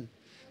 Yan.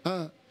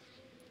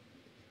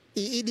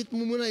 I-edit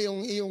mo muna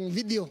yung iyong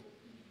video.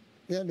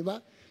 Yan, di ba?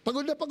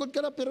 Pagod na pagod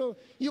ka na pero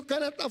you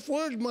cannot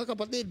afford, mga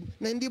kapatid,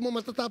 na hindi mo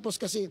matatapos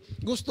kasi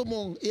gusto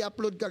mong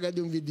i-upload kagad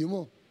yung video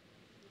mo.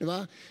 Di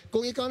ba?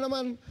 Kung ikaw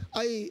naman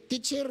ay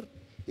teacher,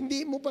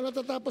 hindi mo pa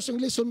natatapos yung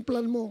lesson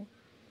plan mo.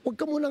 Huwag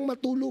ka munang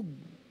matulog.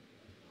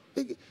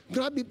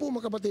 Grabe po,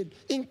 mga kapatid.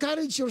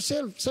 Encourage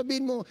yourself.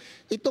 Sabihin mo,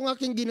 itong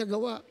aking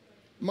ginagawa,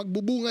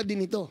 magbubunga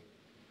din ito.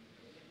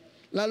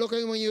 Lalo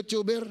kayong mga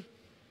YouTuber.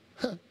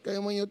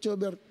 Kayong mga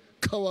YouTuber,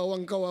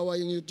 kawawang-kawawa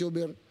yung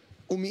YouTuber.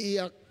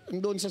 Umiiyak,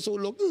 doon sa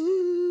sulok.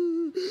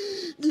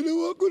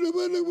 Ginawa ko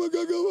naman ang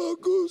magagawa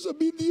ko sa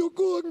video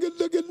ko. Ang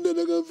ganda-ganda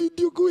na nga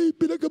video ko eh.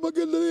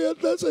 Pinakamaganda na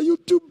yata sa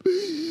YouTube.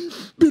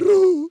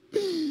 Pero,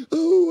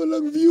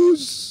 walang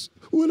views.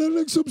 Walang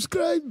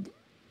nag-subscribe.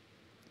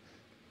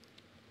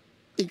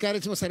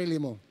 Encourage mo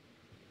sarili mo.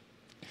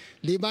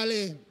 Di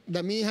bale,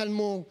 damihan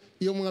mo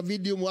yung mga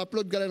video mo,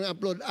 upload ka lang ng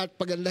upload at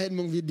pagandahin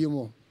mong video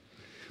mo.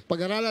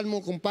 Pag-aralan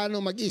mo kung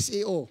paano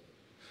mag-SEO.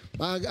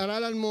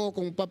 Pag-aralan mo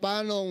kung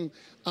paano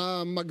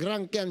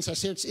mag-rank yan sa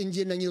search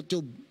engine ng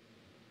YouTube.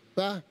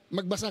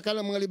 Magbasa ka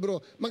ng mga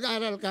libro.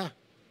 Mag-aral ka.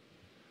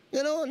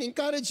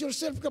 Encourage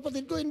yourself,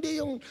 kapatid ko.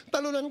 Hindi yung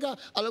talunan ka.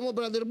 Alam mo,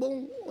 Brother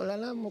Bong,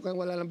 mukhang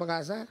wala lang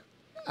pag-asa.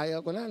 Ayaw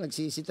ko na,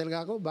 nagsisi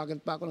talaga ako.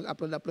 Bakit pa ako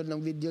nag-upload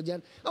ng video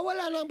dyan?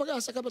 Wala lang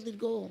pag-asa, kapatid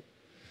ko.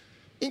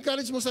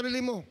 Encourage mo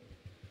sarili mo.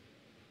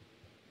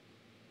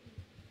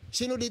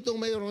 Sino dito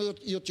mayroong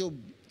YouTube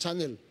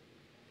channel?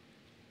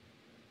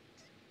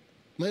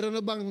 Mayroon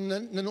na bang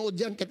nanood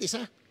dyan kahit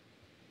isa?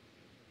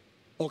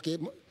 Okay,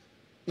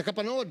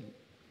 nakapanood.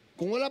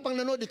 Kung wala pang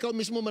nanood, ikaw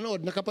mismo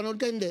manood. Nakapanood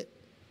ka, hindi.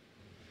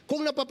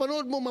 Kung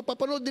napapanood mo,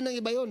 mapapanood din ng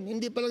iba yon.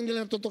 Hindi pa lang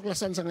nila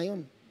natutuklasan sa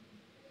ngayon.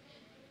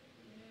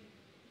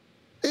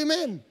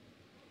 Amen.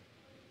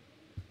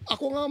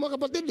 Ako nga mga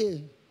kapatid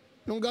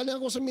nung galing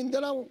ako sa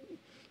Mindanao,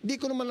 di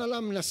ko naman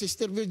alam na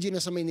Sister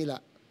Virginia sa Maynila.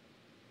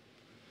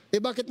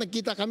 Bakit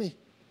nagkita kami?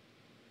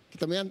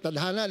 Kita mo yan,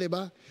 tadhana, di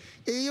ba?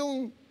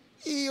 Yung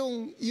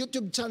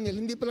YouTube channel,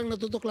 hindi pa lang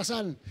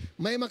natutuklasan.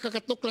 May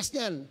makakatuklas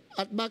niyan.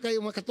 At baka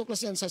yung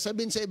makatuklas niyan,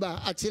 sasabihin sa iba,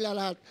 at sila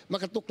lahat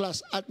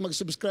makatuklas at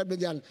mag-subscribe na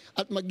dyan,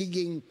 at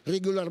magiging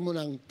regular mo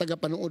ng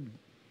tagapanood.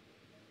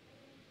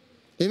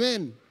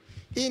 Amen.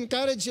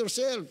 Encourage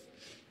yourself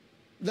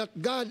that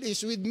God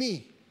is with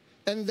me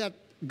and that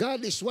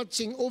God is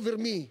watching over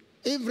me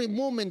every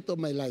moment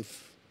of my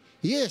life.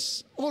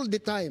 Yes, all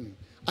the time.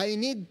 I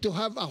need to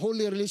have a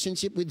holy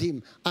relationship with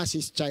Him as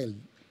His child.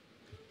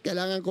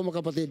 Kailangan ko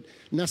mga kapatid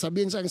na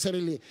sabihin sa aking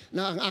sarili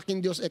na ang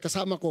aking Diyos ay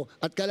kasama ko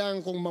at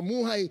kailangan kong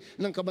mamuhay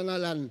ng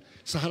kabanalan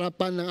sa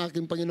harapan ng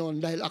aking Panginoon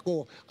dahil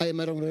ako ay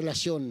mayroong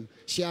relasyon.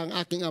 Siya ang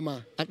aking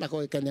ama at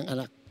ako ay kanyang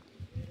anak.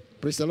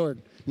 Praise the Lord.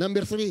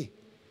 Number 3,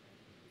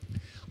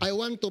 I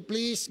want to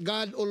please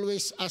God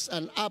always as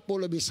an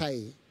apple of His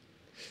eye.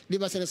 Di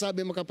ba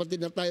sinasabi mga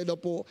kapatid na tayo daw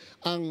po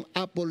ang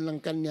apple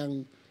ng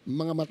kanyang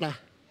mga mata?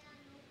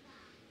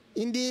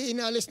 Hindi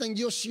inaalis ng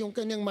Diyos yung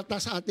kanyang mata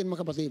sa atin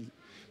mga kapatid.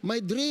 My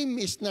dream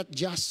is not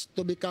just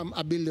to become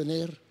a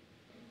billionaire.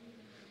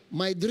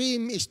 My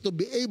dream is to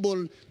be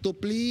able to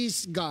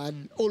please God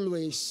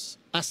always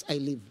as I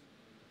live.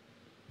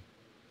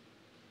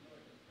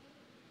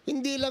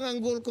 Hindi lang ang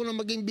goal ko na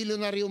maging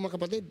bilyonaryo mga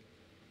kapatid.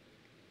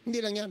 Hindi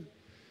lang yan.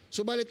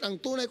 Subalit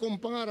ang tunay kong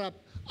pangarap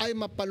ay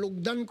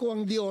mapalugdan ko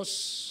ang Diyos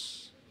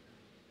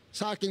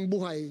sa aking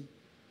buhay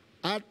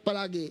at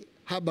palagi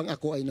habang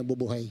ako ay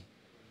nabubuhay.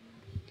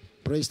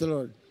 Praise the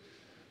Lord.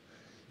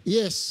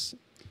 Yes,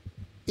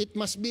 it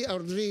must be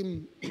our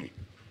dream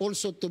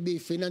also to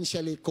be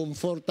financially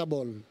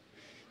comfortable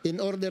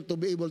in order to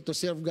be able to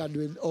serve God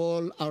with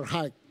all our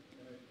heart.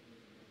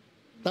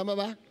 Tama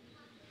ba?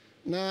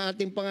 Na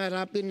ating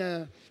pangarapin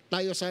na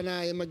tayo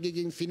sana ay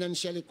magiging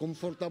financially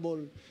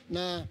comfortable,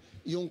 na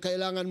yung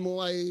kailangan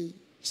mo ay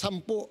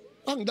 10.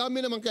 Ang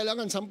dami naman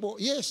kailangan, 10.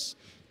 Yes,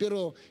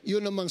 pero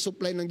yun namang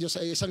supply ng Diyos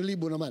ay 1,000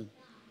 naman.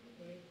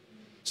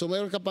 So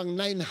mayroon ka pang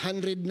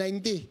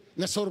 990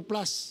 na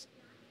surplus.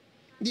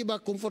 Di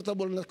ba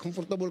comfortable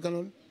ka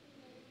nun?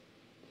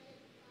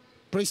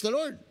 Praise the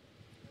Lord.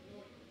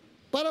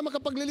 Para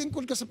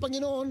makapaglilingkod ka sa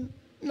Panginoon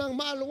ng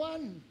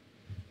maalwan.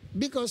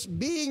 Because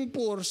being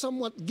poor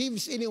somewhat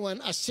gives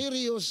anyone a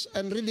serious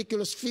and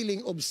ridiculous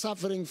feeling of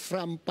suffering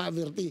from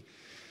poverty.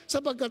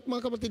 Sapagkat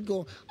mga kapatid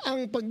ko,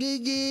 ang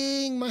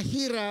pagiging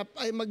mahirap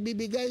ay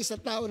magbibigay sa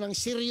tao ng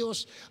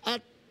serious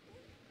at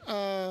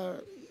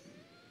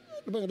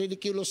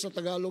ridiculous na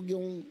Tagalog,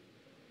 yung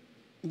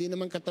hindi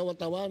naman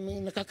katawa-tawa,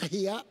 may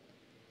nakakahiya.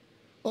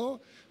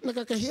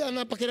 Nakakahiya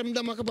na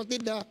pakiramdam mga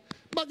kapatid na,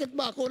 bakit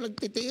ba ako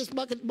nagtitiis?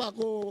 Bakit ba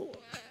ako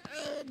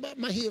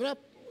mahirap?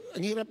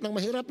 Ang hirap ng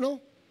mahirap,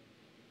 no?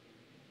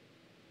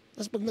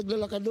 Tapos pag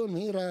naglalakad doon,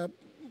 hirap,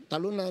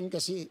 talunan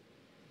kasi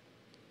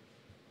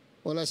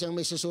wala siyang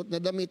may susuot na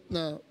damit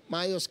na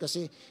maayos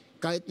kasi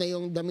kahit na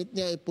yung damit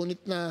niya ay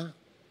punit na,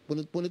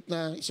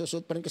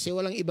 isusuot pa rin kasi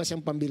walang iba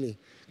siyang pambili.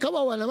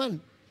 Kawawa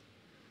naman.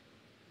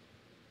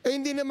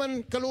 Hindi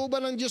naman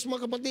kalooban ng Diyos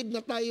mga kapatid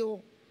na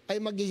tayo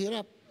ay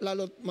maghihirap,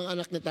 lalo't mga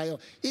anak na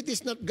tayo. It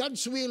is not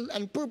God's will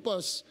and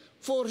purpose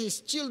for His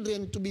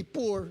children to be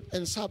poor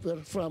and suffer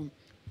from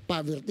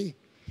poverty.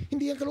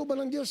 Hindi yan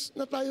kalooban ng Diyos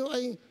na tayo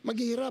ay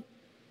maghihirap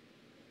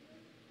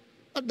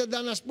at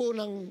dadanas po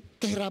ng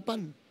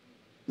kahirapan.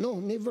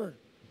 No, never.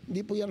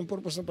 Hindi po yan ang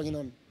purpose ng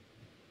Panginoon.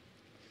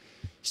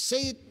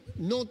 Say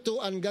no to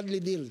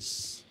ungodly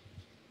deals.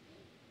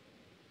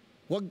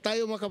 Huwag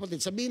tayo mga kapatid,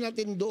 sabihin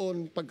natin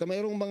doon, pagka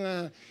mayroong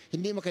mga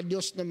hindi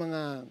makadiyos na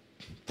mga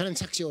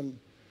transaksyon,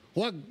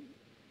 huwag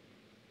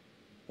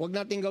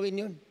natin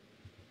gawin yun.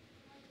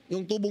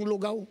 Yung tubong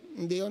lugaw,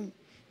 hindi yun.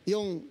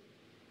 Yung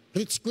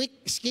rich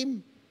quick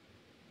scheme,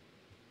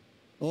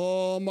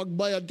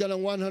 magbayad ka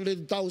ng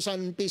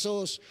 100,000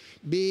 pesos,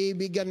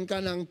 bibigyan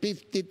ka ng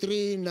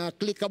 53 na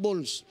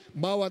clickables.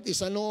 Bawat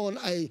isa noon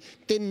ay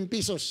 10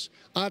 pesos.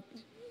 At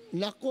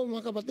nako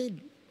mga kapatid,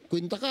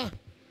 kwenta ka.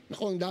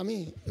 Nako, ang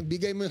dami.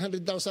 Bigay mo yung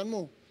 100,000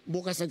 mo.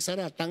 Bukas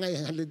nagsara, tangay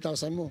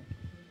 100,000 mo.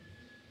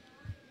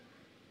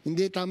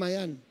 Hindi tama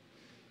yan.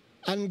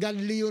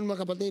 ungodly yun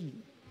mga kapatid.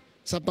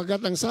 Sapagkat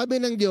ang sabi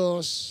ng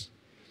Diyos,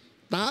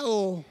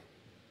 tao,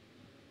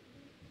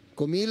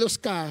 kumilos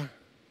ka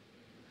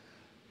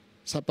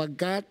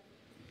sapagkat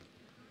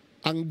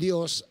ang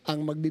Diyos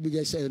ang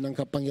magbibigay sa iyo ng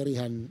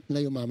kapangyarihan na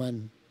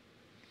yumaman.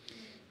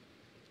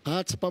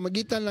 At sa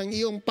pamagitan ng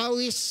iyong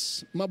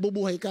pawis,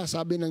 mabubuhay ka,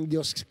 sabi ng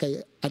Diyos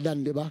kay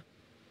Adan, di ba?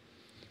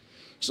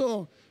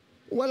 So,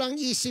 walang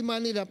easy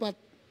money dapat.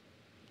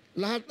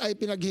 Lahat ay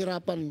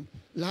pinaghirapan,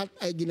 lahat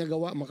ay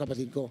ginagawa, mga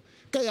kapatid ko.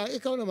 Kaya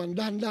ikaw naman,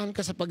 dahan-dahan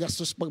ka sa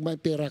paggastos pag may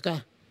pera ka.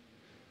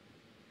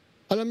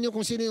 Alam niyo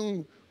kung sino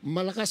yung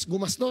malakas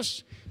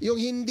gumastos? Yung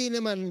hindi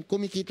naman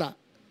kumikita.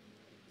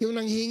 Yung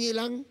nanghingi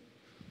lang,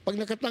 pag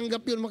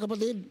nakatanggap yun, mga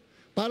kapatid,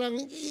 parang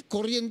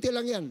kuryente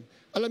lang yan.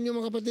 Alam niyo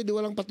mga kapatid,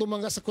 walang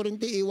patumanga sa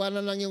kuryente,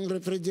 iwanan lang yung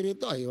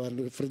refrigerator,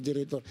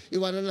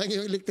 iwanan lang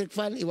yung electric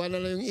fan,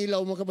 iwanan lang yung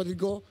ilaw, mga kapatid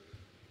ko,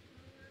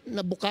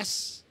 na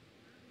bukas.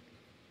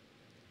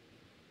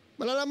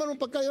 Malalaman mo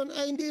pagka yun,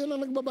 ay hindi yun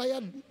ang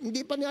nagbabayad.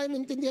 Hindi pa niya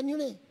naintindihan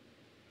yun eh.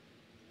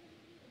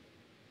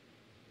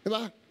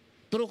 Diba?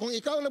 Pero kung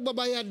ikaw ang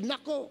nagbabayad,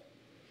 nako,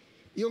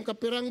 yung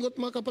kapiranggot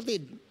mga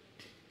kapatid,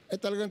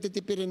 ay talagang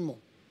titipirin mo.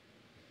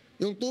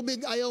 Yung tubig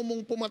ayaw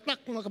mong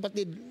pumatak mga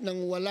kapatid ng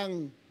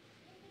walang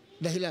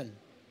dahilan.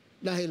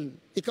 Dahil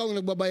ikaw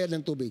ang nagbabayad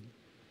ng tubig.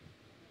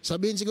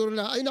 Sabihin siguro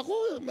na, ay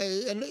nako, may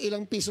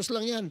ilang pisos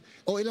lang yan.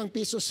 O ilang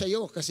pisos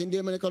sa'yo kasi hindi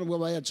naman ikaw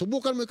nagbabayad.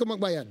 Subukan mo ikaw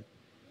magbayad.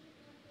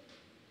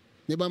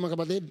 Di ba mga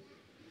kapatid?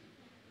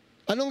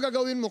 Anong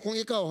gagawin mo kung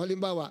ikaw,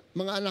 halimbawa,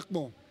 mga anak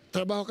mo,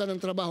 trabaho ka ng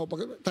trabaho,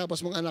 tapos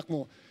mga anak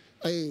mo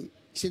ay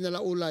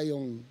sinalaula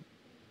yung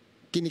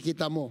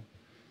kinikita mo.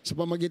 Sa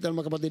pamagitan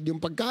mga kapatid,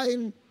 yung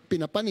pagkain,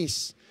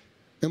 pinapanis.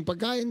 Yung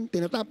pagkain,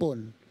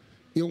 tinatapon.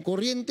 Yung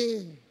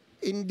kuryente,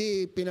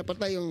 hindi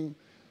pinapatay yung,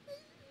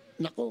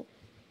 nako,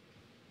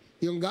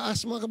 yung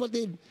gaas mga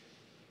kapatid,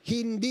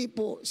 hindi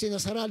po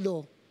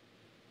sinasarado.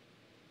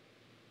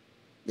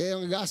 Kaya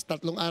yung gaas,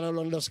 3 araw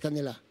lang daw sa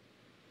kanila.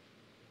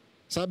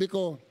 Sabi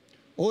ko,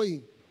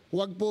 oy,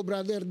 huwag po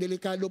brother,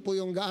 delikado po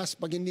yung gaas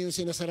pag hindi yung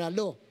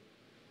sinasarado.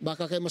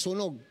 Baka kayo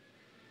masunog.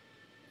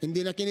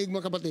 Hindi nakinig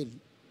mga kapatid.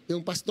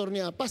 Yung pastor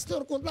niya,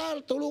 Pastor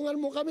Kutal, tulungan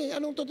mo kami.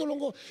 Anong tutulong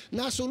ko?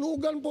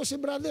 Nasunugan po si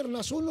brother,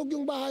 nasunog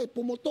yung bahay,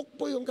 pumutok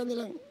po yung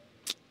kanilang...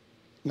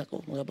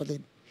 Nako, mga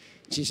kapatid.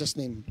 In Jesus'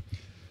 name.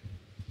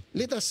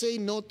 Let us say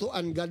no to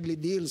ungodly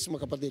deals,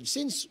 mga kapatid.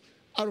 Since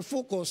our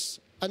focus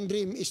and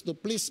dream is to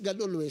please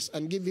God always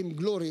and give Him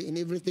glory in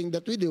everything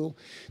that we do,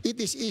 it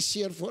is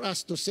easier for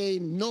us to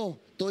say no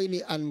to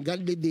any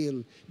ungodly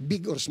deal,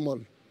 big or small.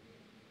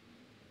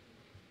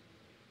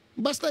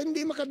 Basta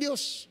hindi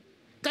makadiyos.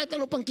 Kahit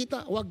ano pang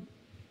kita, wag.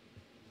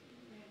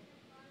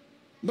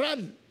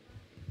 Brad,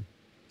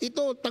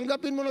 ito,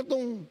 tanggapin mo na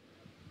itong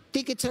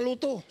ticket sa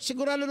luto.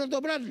 Sigurado na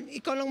ito, Brad.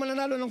 Ikaw lang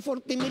mananalo ng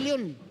 40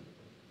 million.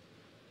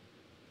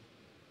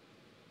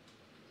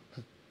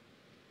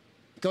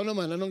 Ikaw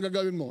naman, anong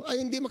gagawin mo?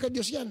 Ay, hindi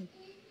makadiyos yan.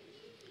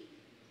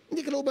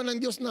 Hindi kalooban ng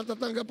Diyos na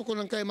tatanggap ako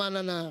ng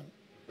kayamanan na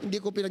hindi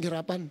ko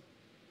pinaghirapan.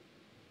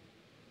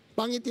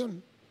 Pangit yun.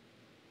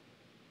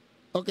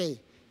 Okay.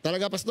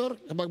 Talaga, Pastor,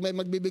 kapag may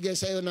magbibigay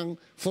sa iyo ng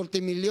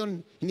 40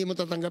 million, hindi mo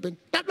tatanggapin?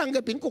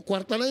 Tatanggapin ko,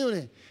 kwarta na yun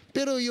eh.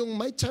 Pero yung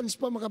may chance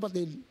pa, mga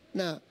kapatid,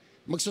 na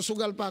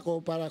magsusugal pa ako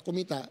para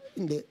kumita,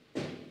 hindi.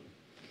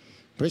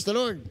 Praise the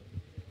Lord.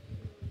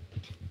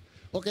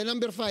 Okay,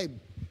 number 5.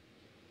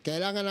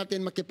 Kailangan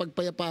natin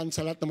makipagpayapaan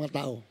sa lahat ng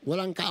mga tao.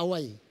 Walang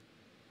kaaway.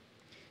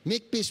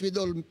 Make peace with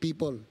all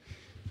people.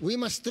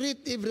 We must treat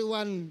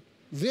everyone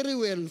very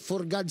well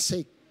for God's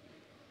sake.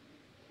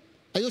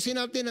 Ayusin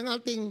natin ang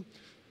ating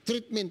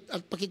treatment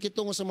at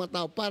pakikitungo sa mga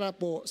tao para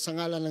po sa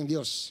ngalan ng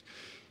Diyos.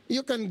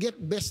 You can get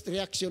best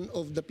reaction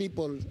of the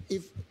people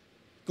if,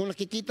 kung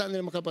nakikita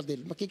nila mga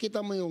kapatid,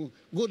 makikita mo yung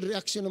good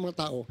reaction ng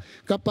mga tao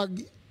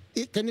kapag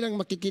kanilang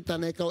makikita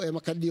na ikaw ay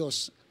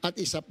makadiyos at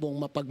isa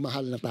pong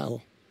mapagmahal na tao.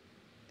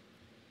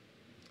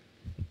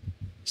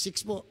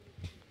 6 po.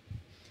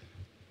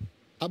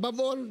 Above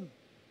all,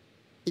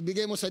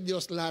 ibigay mo sa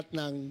Diyos lahat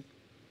ng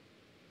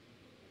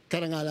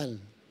karangalan.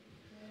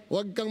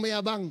 Huwag kang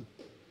mayabang.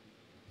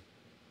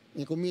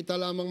 Kumita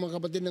lamang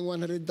mga kapatid ng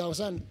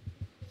 100,000.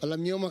 Alam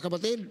niyo mga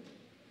kapatid,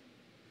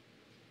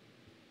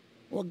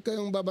 huwag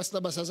kayong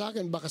babasta-basta sa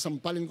akin, baka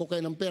sampalin ko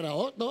kayo ng pera.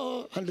 O,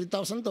 to,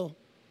 100,000 to.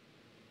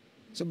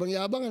 Sobrang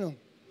yabang, ano?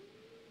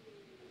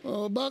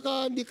 O,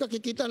 baka hindi ka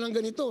kikita ng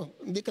ganito.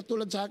 Hindi ka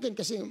tulad sa akin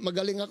kasi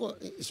magaling ako.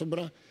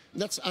 Sobra.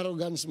 That's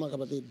arrogance, mga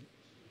kapatid.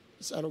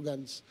 It's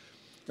arrogance.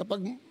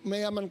 Kapag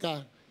mayaman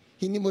ka,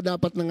 hindi mo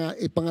dapat na nga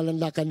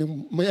ipangalandakan yung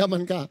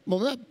mayaman ka.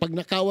 Mamaya, pag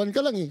nakawan ka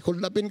lang eh,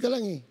 huldapin ka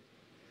lang eh.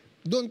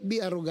 Don't be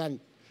arrogant.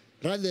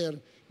 Rather,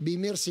 be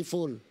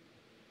merciful.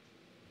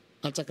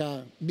 At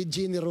saka, be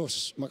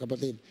generous, mga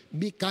kapatid.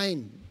 Be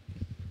kind.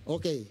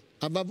 Okay.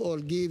 Above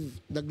all, give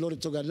the glory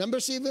to God. Number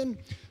 7,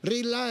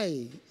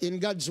 rely in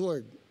God's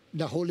Word,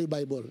 the Holy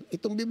Bible.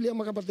 Itong Biblia,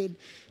 mga kapatid,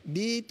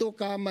 dito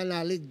ka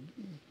manalig.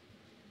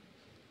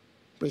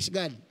 Praise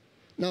God.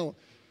 Now,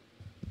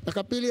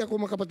 nakapili ako,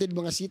 mga kapatid,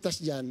 mga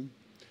sitas dyan,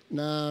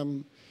 na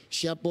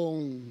siya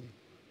pong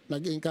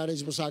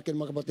nag-encourage po sa akin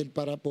mga kapatid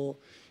para po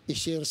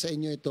i-share sa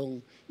inyo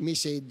itong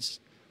message.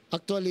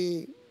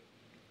 Actually,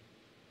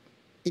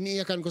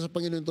 iniiyakan ko sa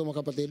Panginoon ito mga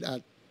kapatid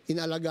at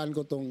inaalagaan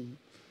ko itong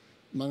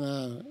mga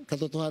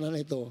katotohanan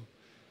na ito.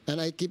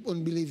 And I keep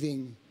on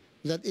believing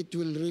that it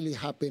will really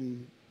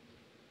happen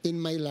in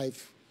my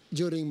life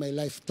during my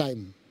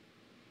lifetime.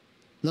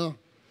 No?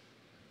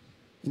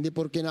 Hindi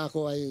porke na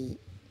ako ay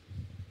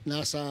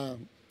nasa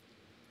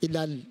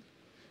edad.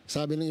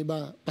 Sabi ng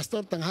iba,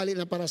 Pastor, tanghali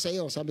na para sa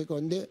iyo. Sabi ko,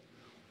 hindi.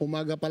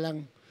 Umaga pa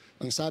lang.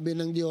 Ang sabi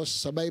ng Diyos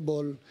sa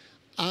Bible,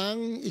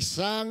 ang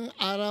isang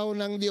araw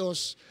ng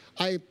Diyos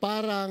ay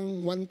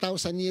parang 1,000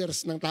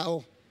 years ng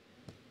tao.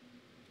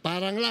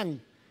 Parang lang.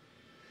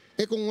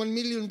 Kung 1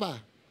 million pa.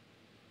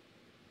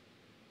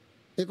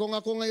 Kung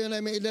ako ngayon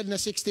ay may edad na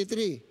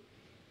 63,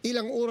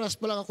 ilang oras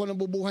pa lang ako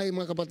nabubuhay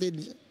mga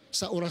kapatid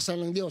sa orasan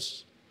ng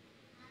Diyos.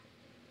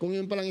 Kung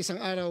yun pa lang isang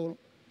araw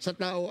sa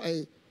tao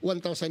ay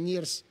 1,000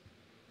 years.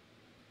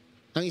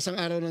 Ang isang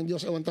araw ng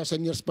Diyos ay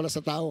 1,000 years pala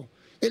sa tao.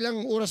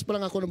 Ilang oras pa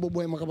lang ako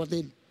nabubuhay mga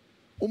kapatid.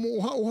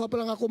 Umuuha-uha pa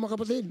lang ako mga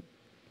kapatid.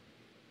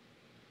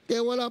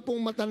 Kaya wala pong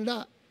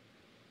matanda.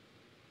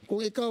 Kung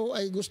ikaw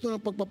ay gusto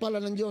ng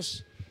pagpapala ng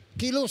Diyos,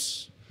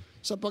 kilos.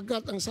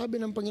 Sapagkat ang sabi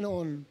ng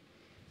Panginoon,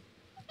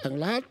 ang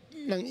lahat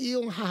ng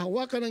iyong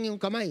hahawakan ng iyong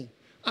kamay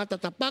at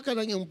tatapakan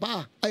ng iyong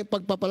paa ay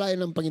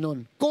pagpapalain ng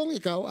Panginoon. Kung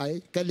ikaw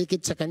ay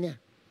kalikit sa Kanya.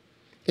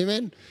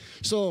 Amen?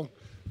 So,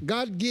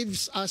 God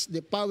gives us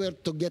the power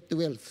to get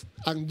wealth.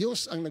 Ang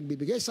Diyos ang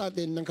nagbibigay sa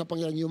atin ng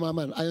kapangyarihang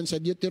yumaman. Ayon sa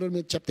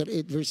Deuteronomy chapter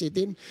 8 verse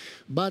 18,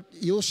 but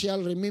you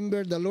shall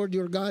remember the Lord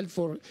your God,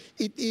 for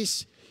it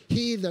is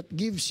He that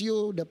gives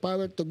you the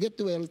power to get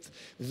wealth,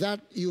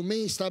 that you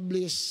may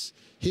establish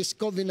His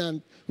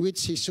covenant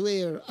which He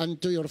sware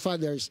unto your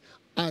fathers,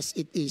 as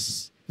it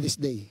is this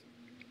day.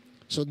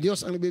 So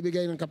Diyos ang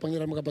nagbibigay ng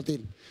kapangyarihan mga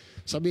kapatid.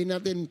 Sabihin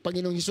natin,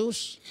 Panginoong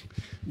Hesus,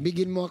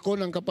 bigyan mo ako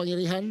ng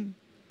kapangyarihan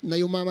na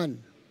yumaman.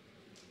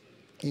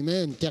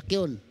 Amen. Tiyak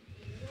yun.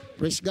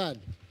 Praise God.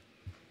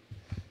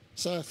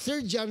 Sa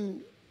 3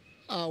 John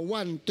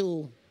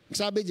 1:2,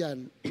 sabi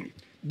dyan,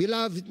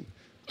 Beloved,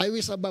 I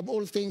wish above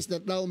all things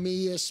that thou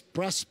mayest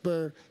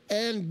prosper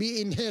and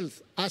be in health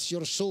as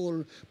your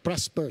soul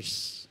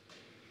prospers.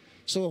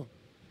 So,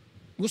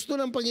 gusto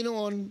ng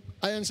Panginoon,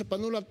 ayon sa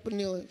panulat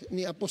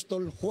ni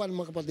Apostol Juan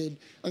mga kapatid,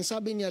 ang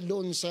sabi niya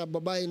doon sa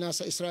babae na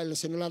sa Israel na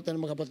sinulatan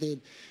ng mga kapatid,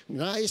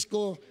 nais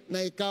ko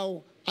na ikaw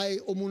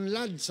ay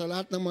umunlad sa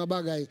lahat ng mga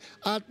bagay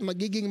at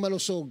magiging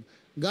malusog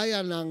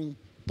gaya ng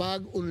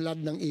pag-unlad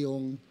ng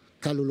iyong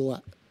kaluluwa.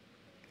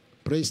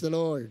 Praise the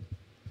Lord.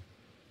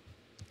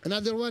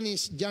 Another one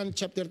is John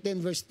chapter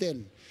 10 verse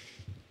 10.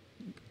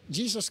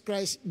 Jesus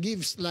Christ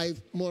gives life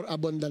more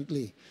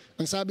abundantly.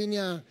 Ang sabi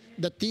niya,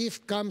 the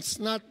thief comes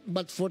not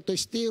but for to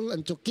steal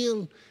and to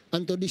kill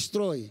and to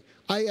destroy.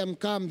 I am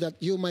come that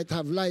you might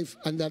have life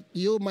and that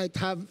you might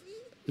have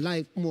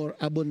life more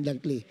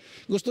abundantly.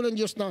 Gusto ng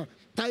Diyos na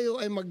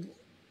tayo ay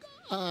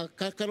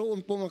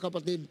magkakaroon po mga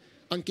kapatid,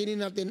 ang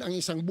kinin natin ang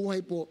isang buhay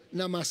po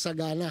na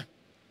masagana.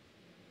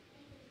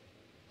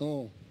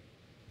 Oh.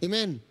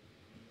 Amen.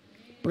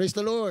 Praise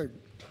the Lord.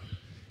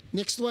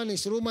 Next one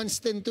is Romans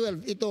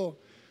 10:12. Ito,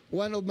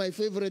 one of my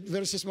favorite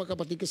verses mga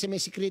kapatid kasi may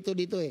sikreto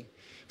dito eh.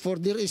 For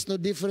there is no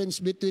difference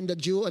between the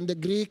Jew and the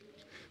Greek,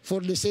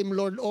 for the same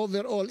Lord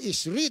over all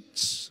is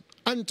rich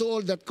unto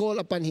all that call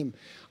upon Him.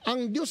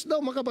 Ang Diyos daw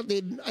mga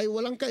kapatid ay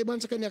walang kaibahan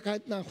sa Kanya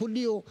kahit na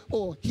Hudyo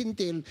o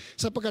Hintil,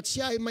 sapagkat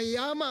siya ay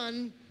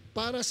mayaman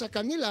para sa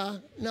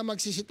kanila na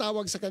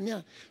magsisitawag sa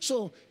Kanya.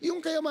 So, yung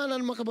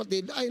kayamanan mga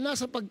kapatid ay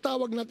nasa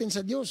pagtawag natin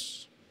sa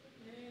Diyos.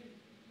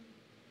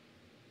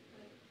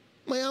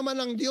 Mayaman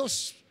ang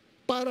Diyos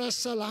para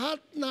sa lahat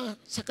na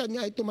sa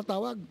Kanya ay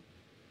tumatawag.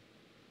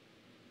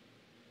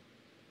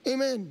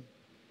 Amen.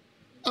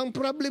 Ang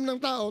problem ng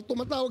tao,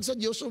 tumatawag sa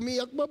Diyos,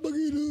 umiyak ba,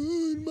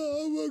 Panginoon,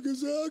 maawa ka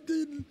sa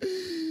akin.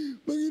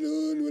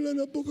 Panginoon, wala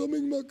na po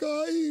kaming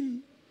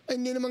makain. Ay,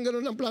 hindi naman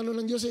ganun ang plano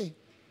ng Diyos eh.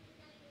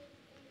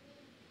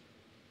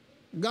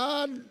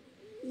 God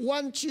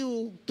wants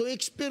you to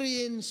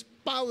experience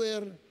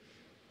power.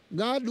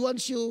 God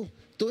wants you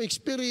to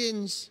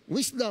experience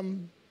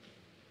wisdom.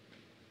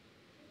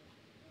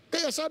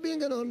 Kaya sabi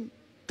ng ganun,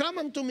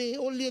 come unto me,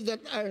 all ye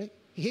that are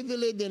heavy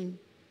laden.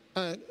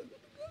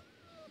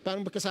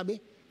 Parang baka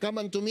come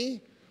unto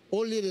me,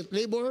 all ye that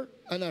labor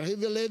and are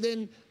heavy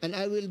laden, and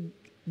I will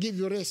give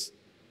you rest.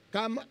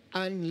 Come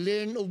and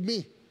learn of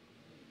me.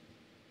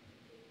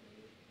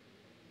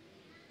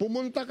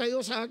 Pumunta kayo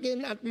sa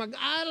akin at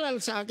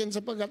mag-aral sa akin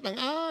sapagkat ang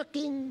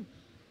aking,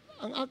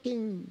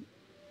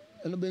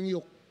 ano ba yung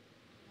yoke?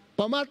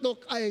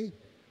 Pamatok ay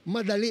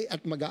madali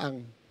at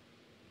magaang.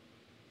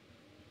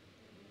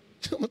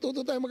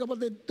 Matuto tayo mga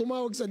kapatid,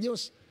 tumawag sa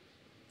Diyos.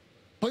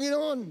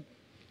 Panginoon,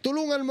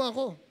 tulungan mo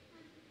ako.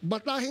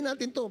 Batahin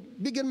natin to.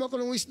 Bigyan mo ako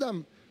ng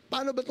wisdom.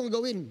 Paano ba itong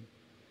gawin?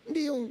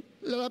 Hindi yung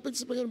lalapit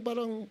sa Panginoon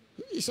parang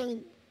isang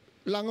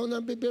langaw na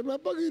pipirma,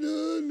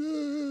 Panginoon,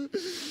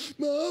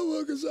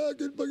 Maawa ka sa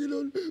akin,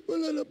 Panginoon.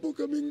 Wala na po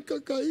kaming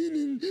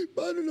kakainin.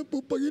 Paano na po,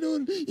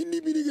 Panginoon? Hindi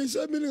binigay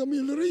sa amin ng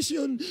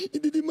amelioration.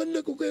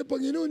 Ididimanda ko kaya,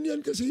 Panginoon,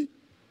 yan kasi.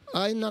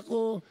 Ay,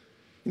 nako.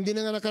 Hindi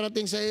na nga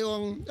nakarating sa iyo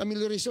ang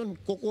amelioration.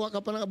 Kukuha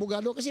ka pa ng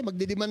abogado kasi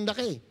magdidimanda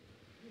ka eh.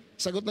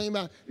 Sagot ng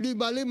iba, di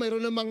bali,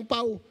 mayroon namang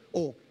pau.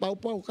 O,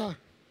 pau-pau ka.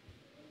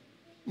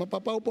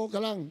 Mapapau-pau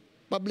ka lang.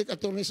 Public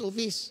Attorney's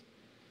Office.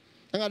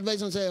 Ang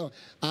advice sa iyo,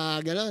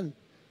 ganon.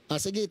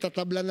 Sige,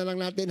 tatablan na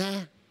lang natin ha.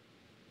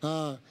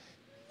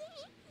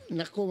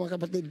 Naku mga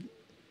kapatid,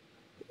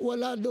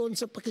 wala doon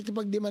sa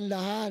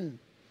pakikipagdemandahan.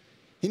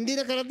 Hindi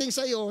nakarating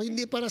sa iyo,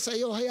 hindi para sa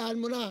iyo, hayaan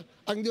mo na.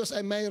 Ang Diyos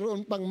ay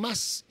mayroon pang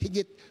mas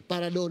higit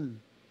para doon.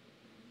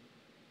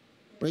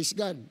 Praise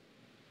God.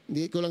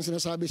 Hindi ko lang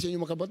sinasabi sa inyo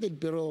mga kapatid,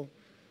 pero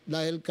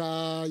dahil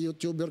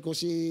ka-YouTuber ko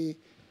si,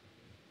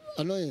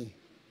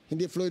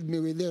 hindi Floyd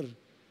Mayweather,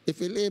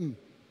 FLM,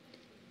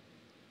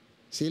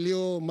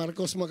 Silio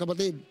Marcos mga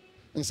kapatid.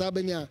 Ang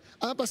sabi niya,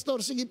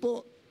 Pastor, sige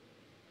po,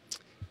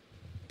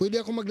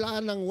 pwede ako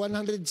maglaan ng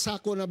 100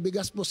 sako na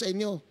bigas po sa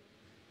inyo.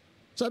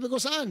 Sabi ko,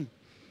 saan?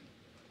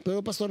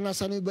 Pero Pastor,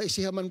 nasa Nueva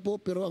Ecija man po,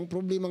 pero ang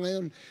problema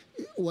ngayon,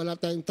 wala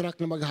tayong truck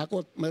na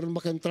maghakot. Mayroon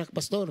ba kayong truck,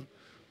 Pastor?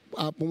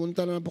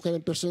 Pumunta na po kayo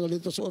ng personal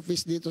dito sa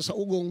office, dito sa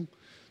Ugong,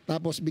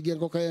 tapos bigyan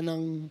ko kayo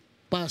ng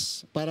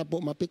pass para po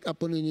ma-pick up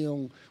po ninyo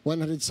yung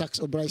 100 sacks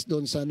of rice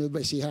doon sa Nueva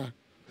Ecija.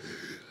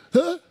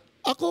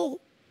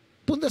 Ako,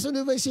 punta sa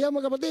Nueva Ecija,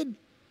 mga kapatid.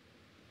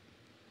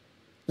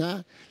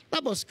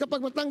 Tapos,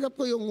 kapag matanggap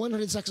ko yung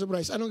 100 sacks of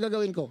rice, anong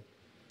gagawin ko?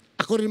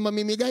 Ako rin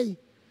mamimigay.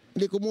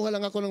 Hindi, kumuha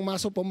lang ako ng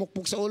maso,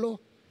 pamukpok sa ulo.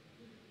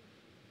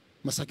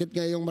 Masakit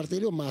nga yung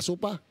martilyo, maso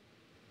pa.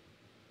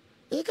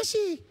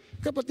 Kasi,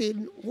 kapatid,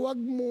 huwag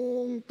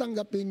mong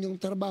tanggapin yung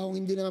trabahong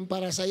hindi naman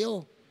para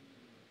sa'yo.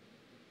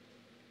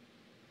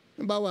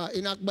 Halimbawa,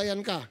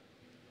 inaakbayan ka.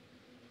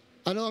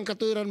 Ano ang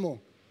katuwiran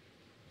mo?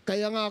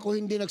 Kaya nga ako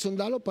hindi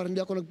nagsundalo para hindi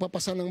ako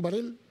nagpapasa ng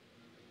baril.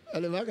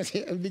 Alam ba?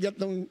 Kasi ang bigat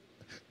ng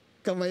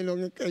kamay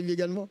ng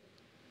kaibigan mo.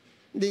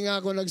 Hindi nga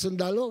ako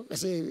nagsundalo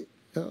kasi,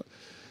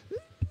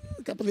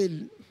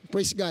 kapatid,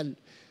 praise God,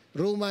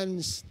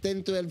 Romans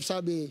 10:12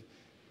 sabi,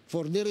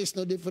 for there is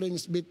no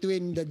difference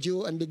between the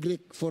Jew and the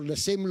Greek, for the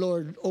same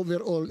Lord over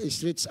all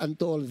is rich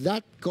unto all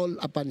that call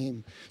upon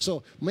Him.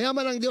 So,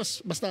 mayaman ang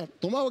Diyos, basta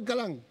tumawag ka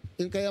lang,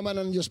 yung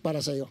kayamanan ng Diyos para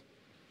sa iyo.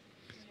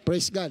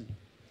 Praise God.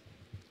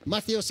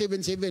 Matthew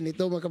 7:7, ito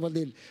mga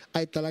kapatid,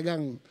 ay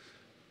talagang,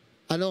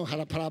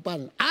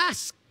 harap-harapan.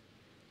 Ask!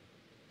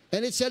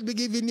 And it shall be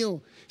given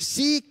you.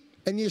 Seek,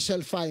 and you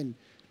shall find.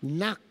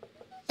 Knock,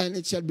 and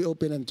it shall be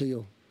open unto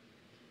you.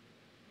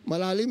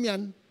 Malalim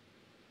yan.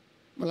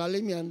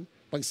 Malalim yan.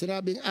 Pag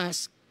sinabing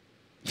ask,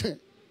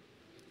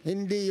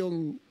 hindi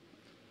yung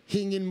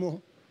hingin mo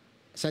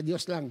sa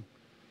Diyos lang.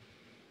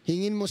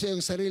 Hingin mo sa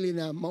iyong sarili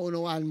na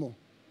maunawaan mo.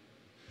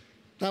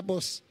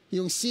 Tapos,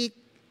 yung seek,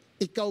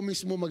 ikaw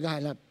mismo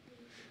maghanap.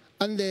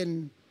 And then,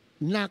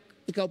 knock,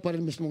 ikaw pa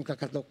rin mismong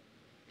kakatok.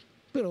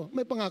 Pero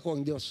may pangako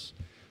ang Diyos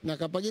na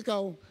kapag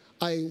ikaw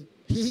ay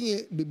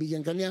hihingi,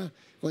 bibigyan ka niya.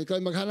 Kung ikaw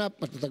ay maghanap,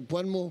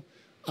 matatagpuan mo.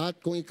 At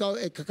kung ikaw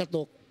ay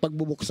kakatok,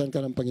 pagbubuksan ka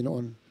ng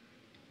Panginoon.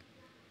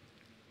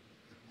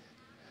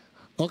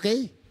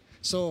 Okay?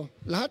 So,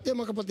 lahat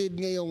yung mga kapatid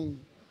ngayong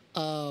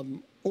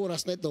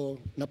oras na ito,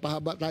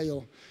 napahaba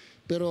tayo.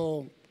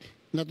 Pero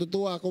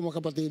natutuwa ako mga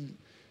kapatid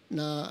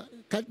na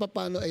kahit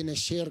paano ay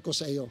na-share ko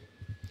sa iyo.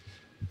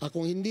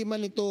 Kung hindi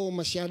man ito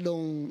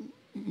masyadong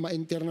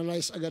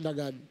ma-internalize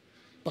agad-agad,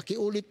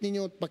 pakiulit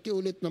ninyo at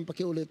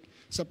pakiulit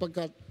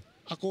sapagkat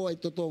ako ay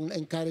totoong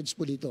na-encourage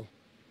po dito.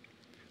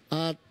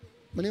 At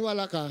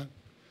maniwala ka,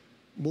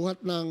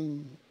 buhat ng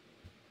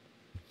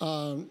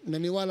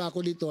naniwala ako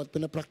dito at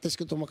pinapractice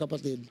ko ito mga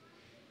kapatid,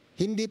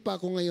 hindi pa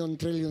ako ngayon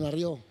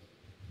trilyonaryo.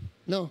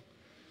 No?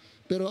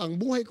 Pero ang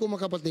buhay ko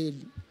mga kapatid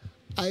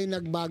ay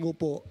nagbago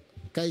po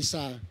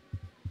kaysa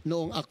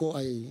noong ako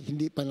ay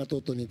hindi pa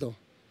natuto nito.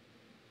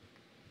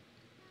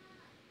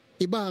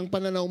 Iba ang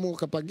pananaw mo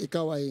kapag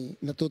ikaw ay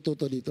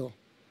natututo dito.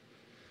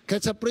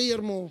 Kahit sa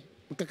prayer mo,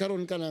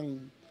 magkakaroon ka ng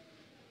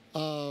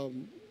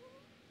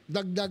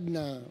dagdag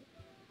na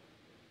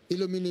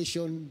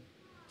illumination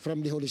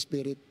from the Holy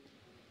Spirit.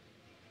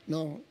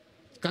 No?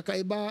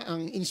 Kakaiba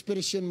ang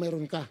inspiration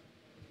mayroon ka.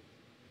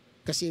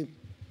 Kasi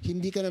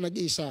hindi ka na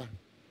nag-isa,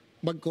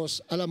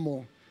 bagkos alam mo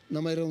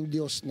na mayroong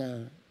Diyos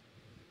na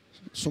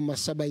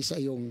sumasabay sa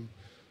iyong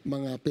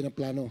mga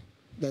pinaplano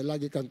dahil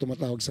lagi kang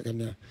tumatawag sa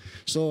Kanya.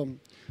 So,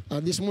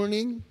 this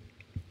morning,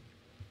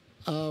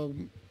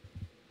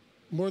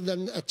 more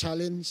than a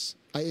challenge,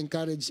 I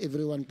encourage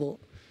everyone po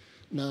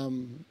na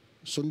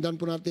sundan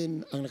po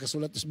natin ang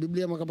nakasulat sa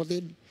Biblia mga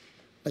kapatid.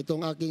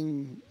 Itong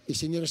aking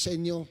isinir sa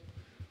inyo,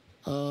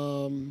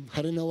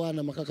 harinawa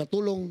na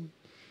makakatulong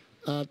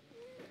at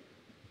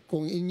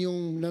kung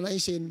inyong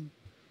nanaisin,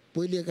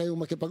 pwede kayong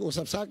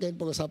makipag-usap sa akin,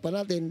 pag-usapan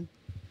natin.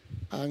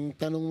 Ang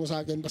tanong mo sa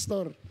akin,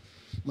 Pastor,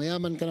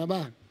 mayaman ka na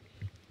ba?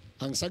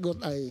 Ang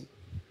sagot ay,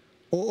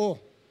 oo.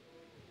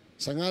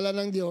 Sa ngalan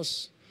ng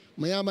Diyos,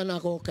 mayaman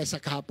ako kaysa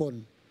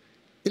kahapon.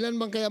 Ilan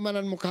bang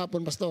kayamanan mo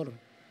kahapon, Pastor?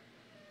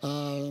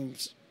 10.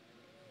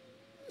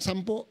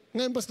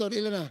 Ngayon, Pastor,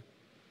 ilan na?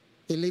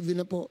 11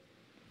 na po.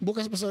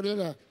 Bukas, Pastor, ilan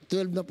na?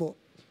 12 na po.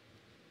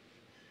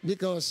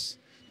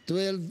 Because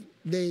 12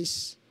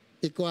 days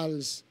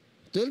equals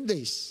 12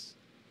 days.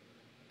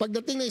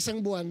 Pagdating na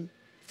isang buwan,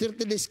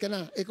 30 days ka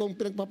na. Eh kung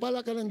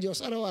pinagpapala ka ng Diyos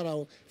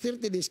araw-araw,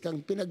 30 days kang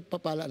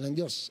pinagpapala ng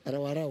Diyos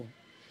araw-araw.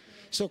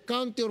 So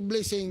count your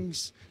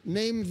blessings,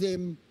 name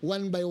them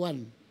one by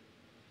one.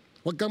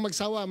 Huwag kang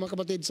magsawa, mga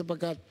kapatid,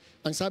 sapagkat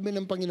ang sabi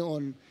ng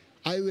Panginoon,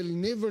 I will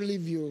never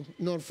leave you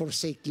nor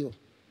forsake you.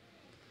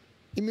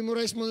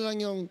 I-memorize mo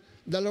lang yung,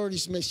 the Lord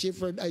is my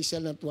shepherd, I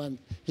shall not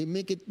want. He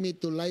maketh me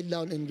to lie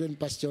down in green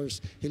pastures.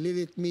 He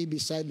leadeth me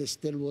beside the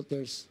still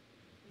waters.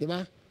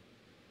 Diba?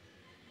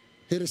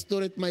 He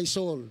restoreth my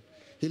soul.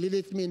 He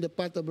leadeth me in the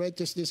path of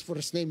righteousness for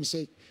His name's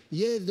sake.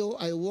 Yea, though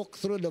I walk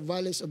through the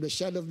valleys of the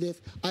shadow of death,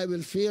 I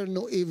will fear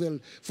no evil,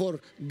 for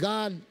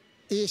God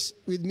is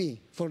with me,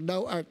 for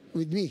Thou art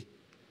with me.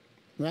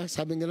 Diba?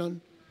 Sabi nga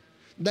nun,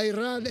 Thy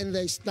rod and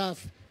Thy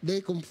staff,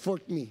 they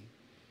comfort me.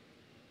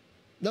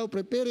 Thou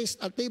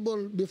preparest a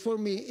table before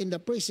me in the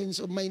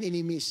presence of mine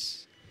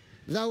enemies.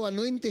 Thou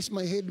anointest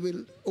my head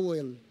with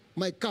oil,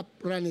 my cup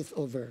runneth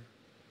over.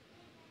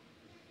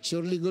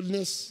 Surely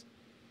goodness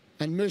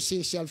and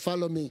mercy shall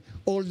follow me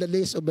all the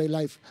days of my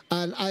life,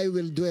 and I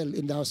will dwell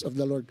in the house of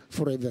the Lord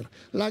forever.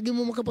 Lagi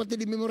mo, mga kapatid,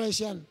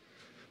 i-memorize yan.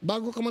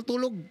 Bago ka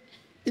matulog,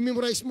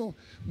 i-memorize mo.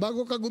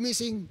 Bago ka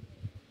gumising,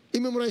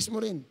 i-memorize mo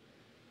rin.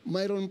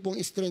 Mayroon pong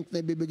strength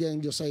na ibibigay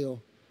ang Diyos sa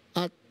iyo.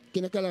 At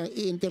kinakailangan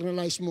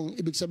i-internalize mong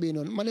ibig sabihin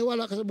nun.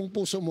 Maniwala ka sa buong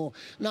puso mo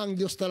na ang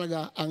Diyos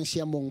talaga ang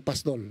siya mong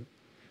pastol.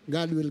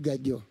 God will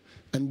guide you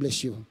and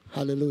bless you.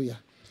 Hallelujah.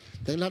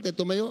 Tayo natin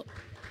tumayo.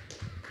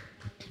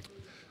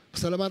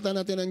 Salamatan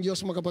natin ang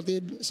Diyos, mga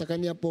kapatid, sa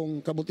Kanya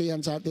pong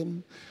kabutihan sa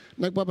atin.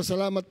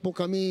 Nagpapasalamat po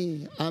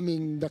kami,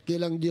 aming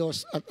dakilang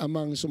Diyos at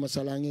Amang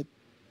sumasalangit.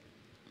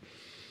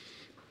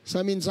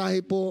 Sa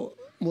mensahe po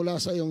mula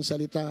sa iyong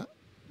salita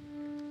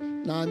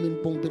na amin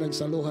pong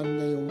pinagsaluhan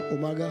ngayong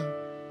umaga,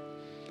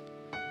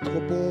 ako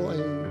po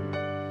ay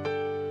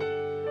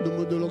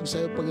dumudulog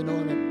sa iyo,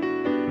 Panginoon, at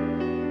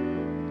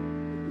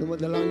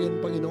dumadalangin,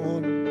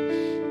 Panginoon,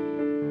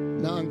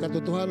 na ang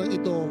katotohanan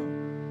ito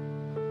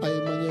ay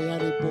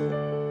mangyayari po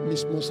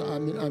mismo sa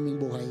aming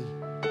buhay.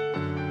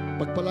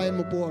 Pagpalain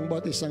mo po ang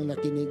bawat isang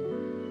nakinig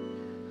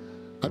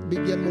at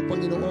bigyan mo,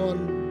 Panginoon,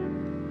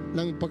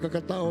 ng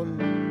pagkakataon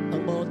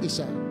ang bawat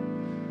isa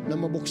na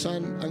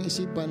mabuksan ang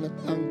isipan at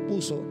ang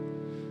puso,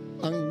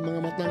 ang mga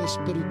matang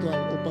espiritual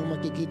upang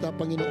makikita,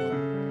 Panginoon,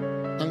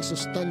 ang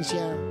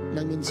sustansya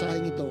ng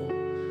mensaheng ito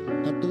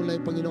at tunay,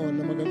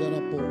 Panginoon, na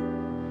magaganap po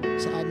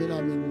sa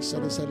aming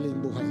sarili-sariling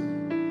buhay.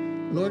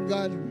 Lord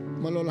God,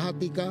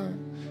 malulahati ka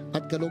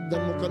at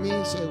kalugdan mo kami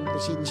sa iyong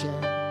presensya.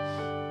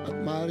 At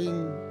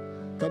maaaring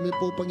kami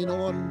po,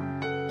 Panginoon,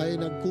 ay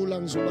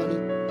nagkulang, subalit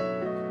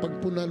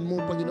pagpunan mo,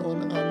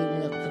 Panginoon, ang aming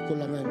mga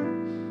kakulangan.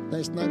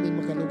 Nais namin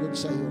makalugod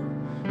sa iyo.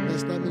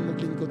 Nais namin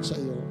maglingkod sa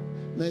iyo.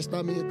 Nais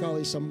namin ikaw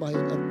ay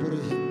sambahin at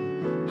purihin.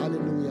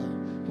 Hallelujah.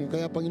 Kung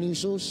kaya, Panginoon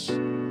Hesus,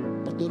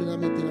 patuloy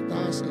namin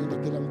tinataas ang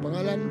dakilang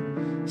pangalan.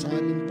 Sa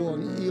amin po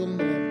ang iyong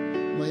mga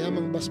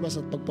mayamang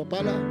basbas at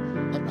pagpapala,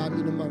 at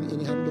amin namang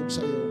inihandog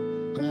sa iyo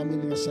ang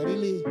aming mga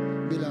sarili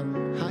bilang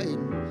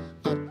hain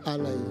at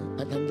alay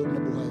at handog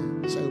na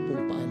buhay sa iyo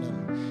pong paanan.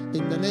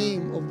 In the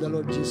name of the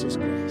Lord Jesus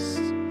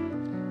Christ.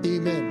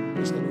 Amen.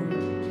 Praise the Lord.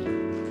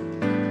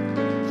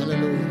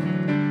 Hallelujah.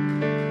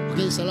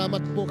 Okay,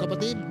 salamat po,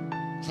 kapatid,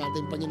 sa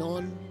ating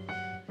Panginoon.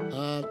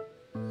 At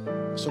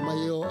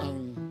sumayo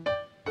ang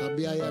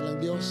biyaya ng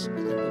Diyos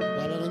at ang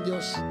pagpapala ng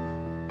Diyos.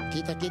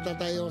 Kita-kita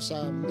tayo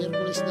sa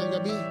Miyerkules ng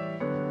gabi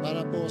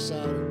para po sa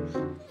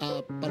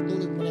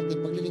patuloy po natin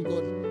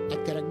paglilingkod at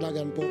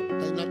karagdagan po.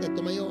 Tayo natin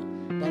tumayo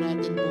para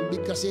atin pong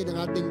bigkasin ang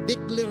ating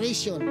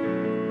declaration.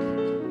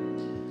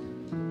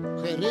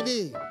 Okay,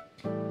 ready?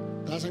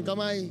 Taas ang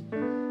kamay.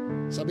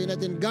 Sabihin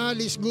natin, God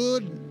is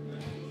good.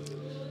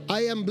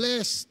 I am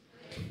blessed.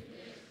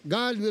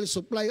 God will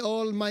supply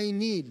all my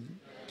need.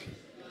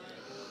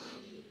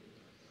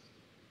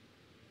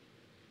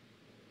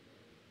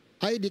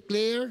 I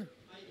declare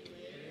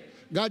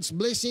God's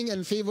blessing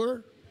and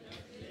favor,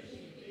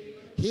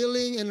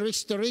 healing and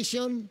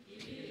restoration,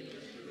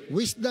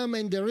 wisdom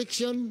and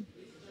direction,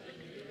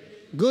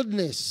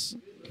 goodness,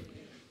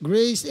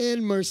 grace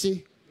and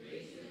mercy,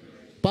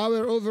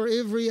 power over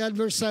every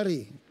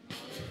adversary.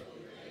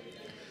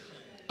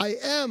 I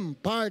am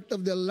part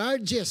of the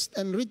largest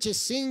and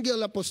richest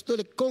single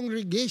apostolic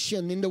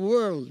congregation in the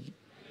world.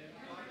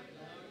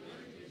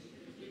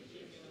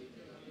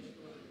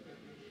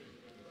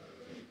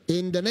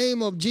 In the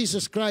name of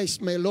Jesus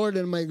Christ, my Lord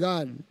and my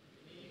God.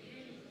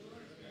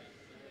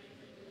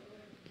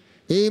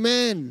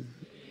 Amen.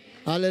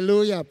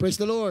 Hallelujah. Praise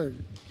the Lord.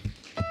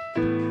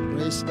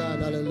 Praise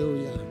God.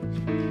 Hallelujah.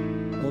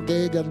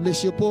 Okay, God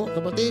bless you po,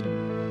 kapatid.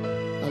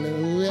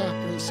 Hallelujah.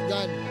 Praise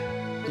God.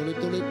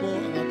 Tuloy-tuloy po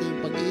ang ating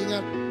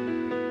pag-iingat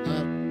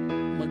at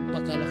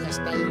magpakalakas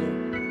tayo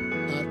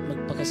at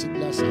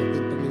magpakasigla sa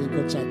ating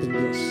paglilingkod sa ating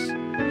Diyos.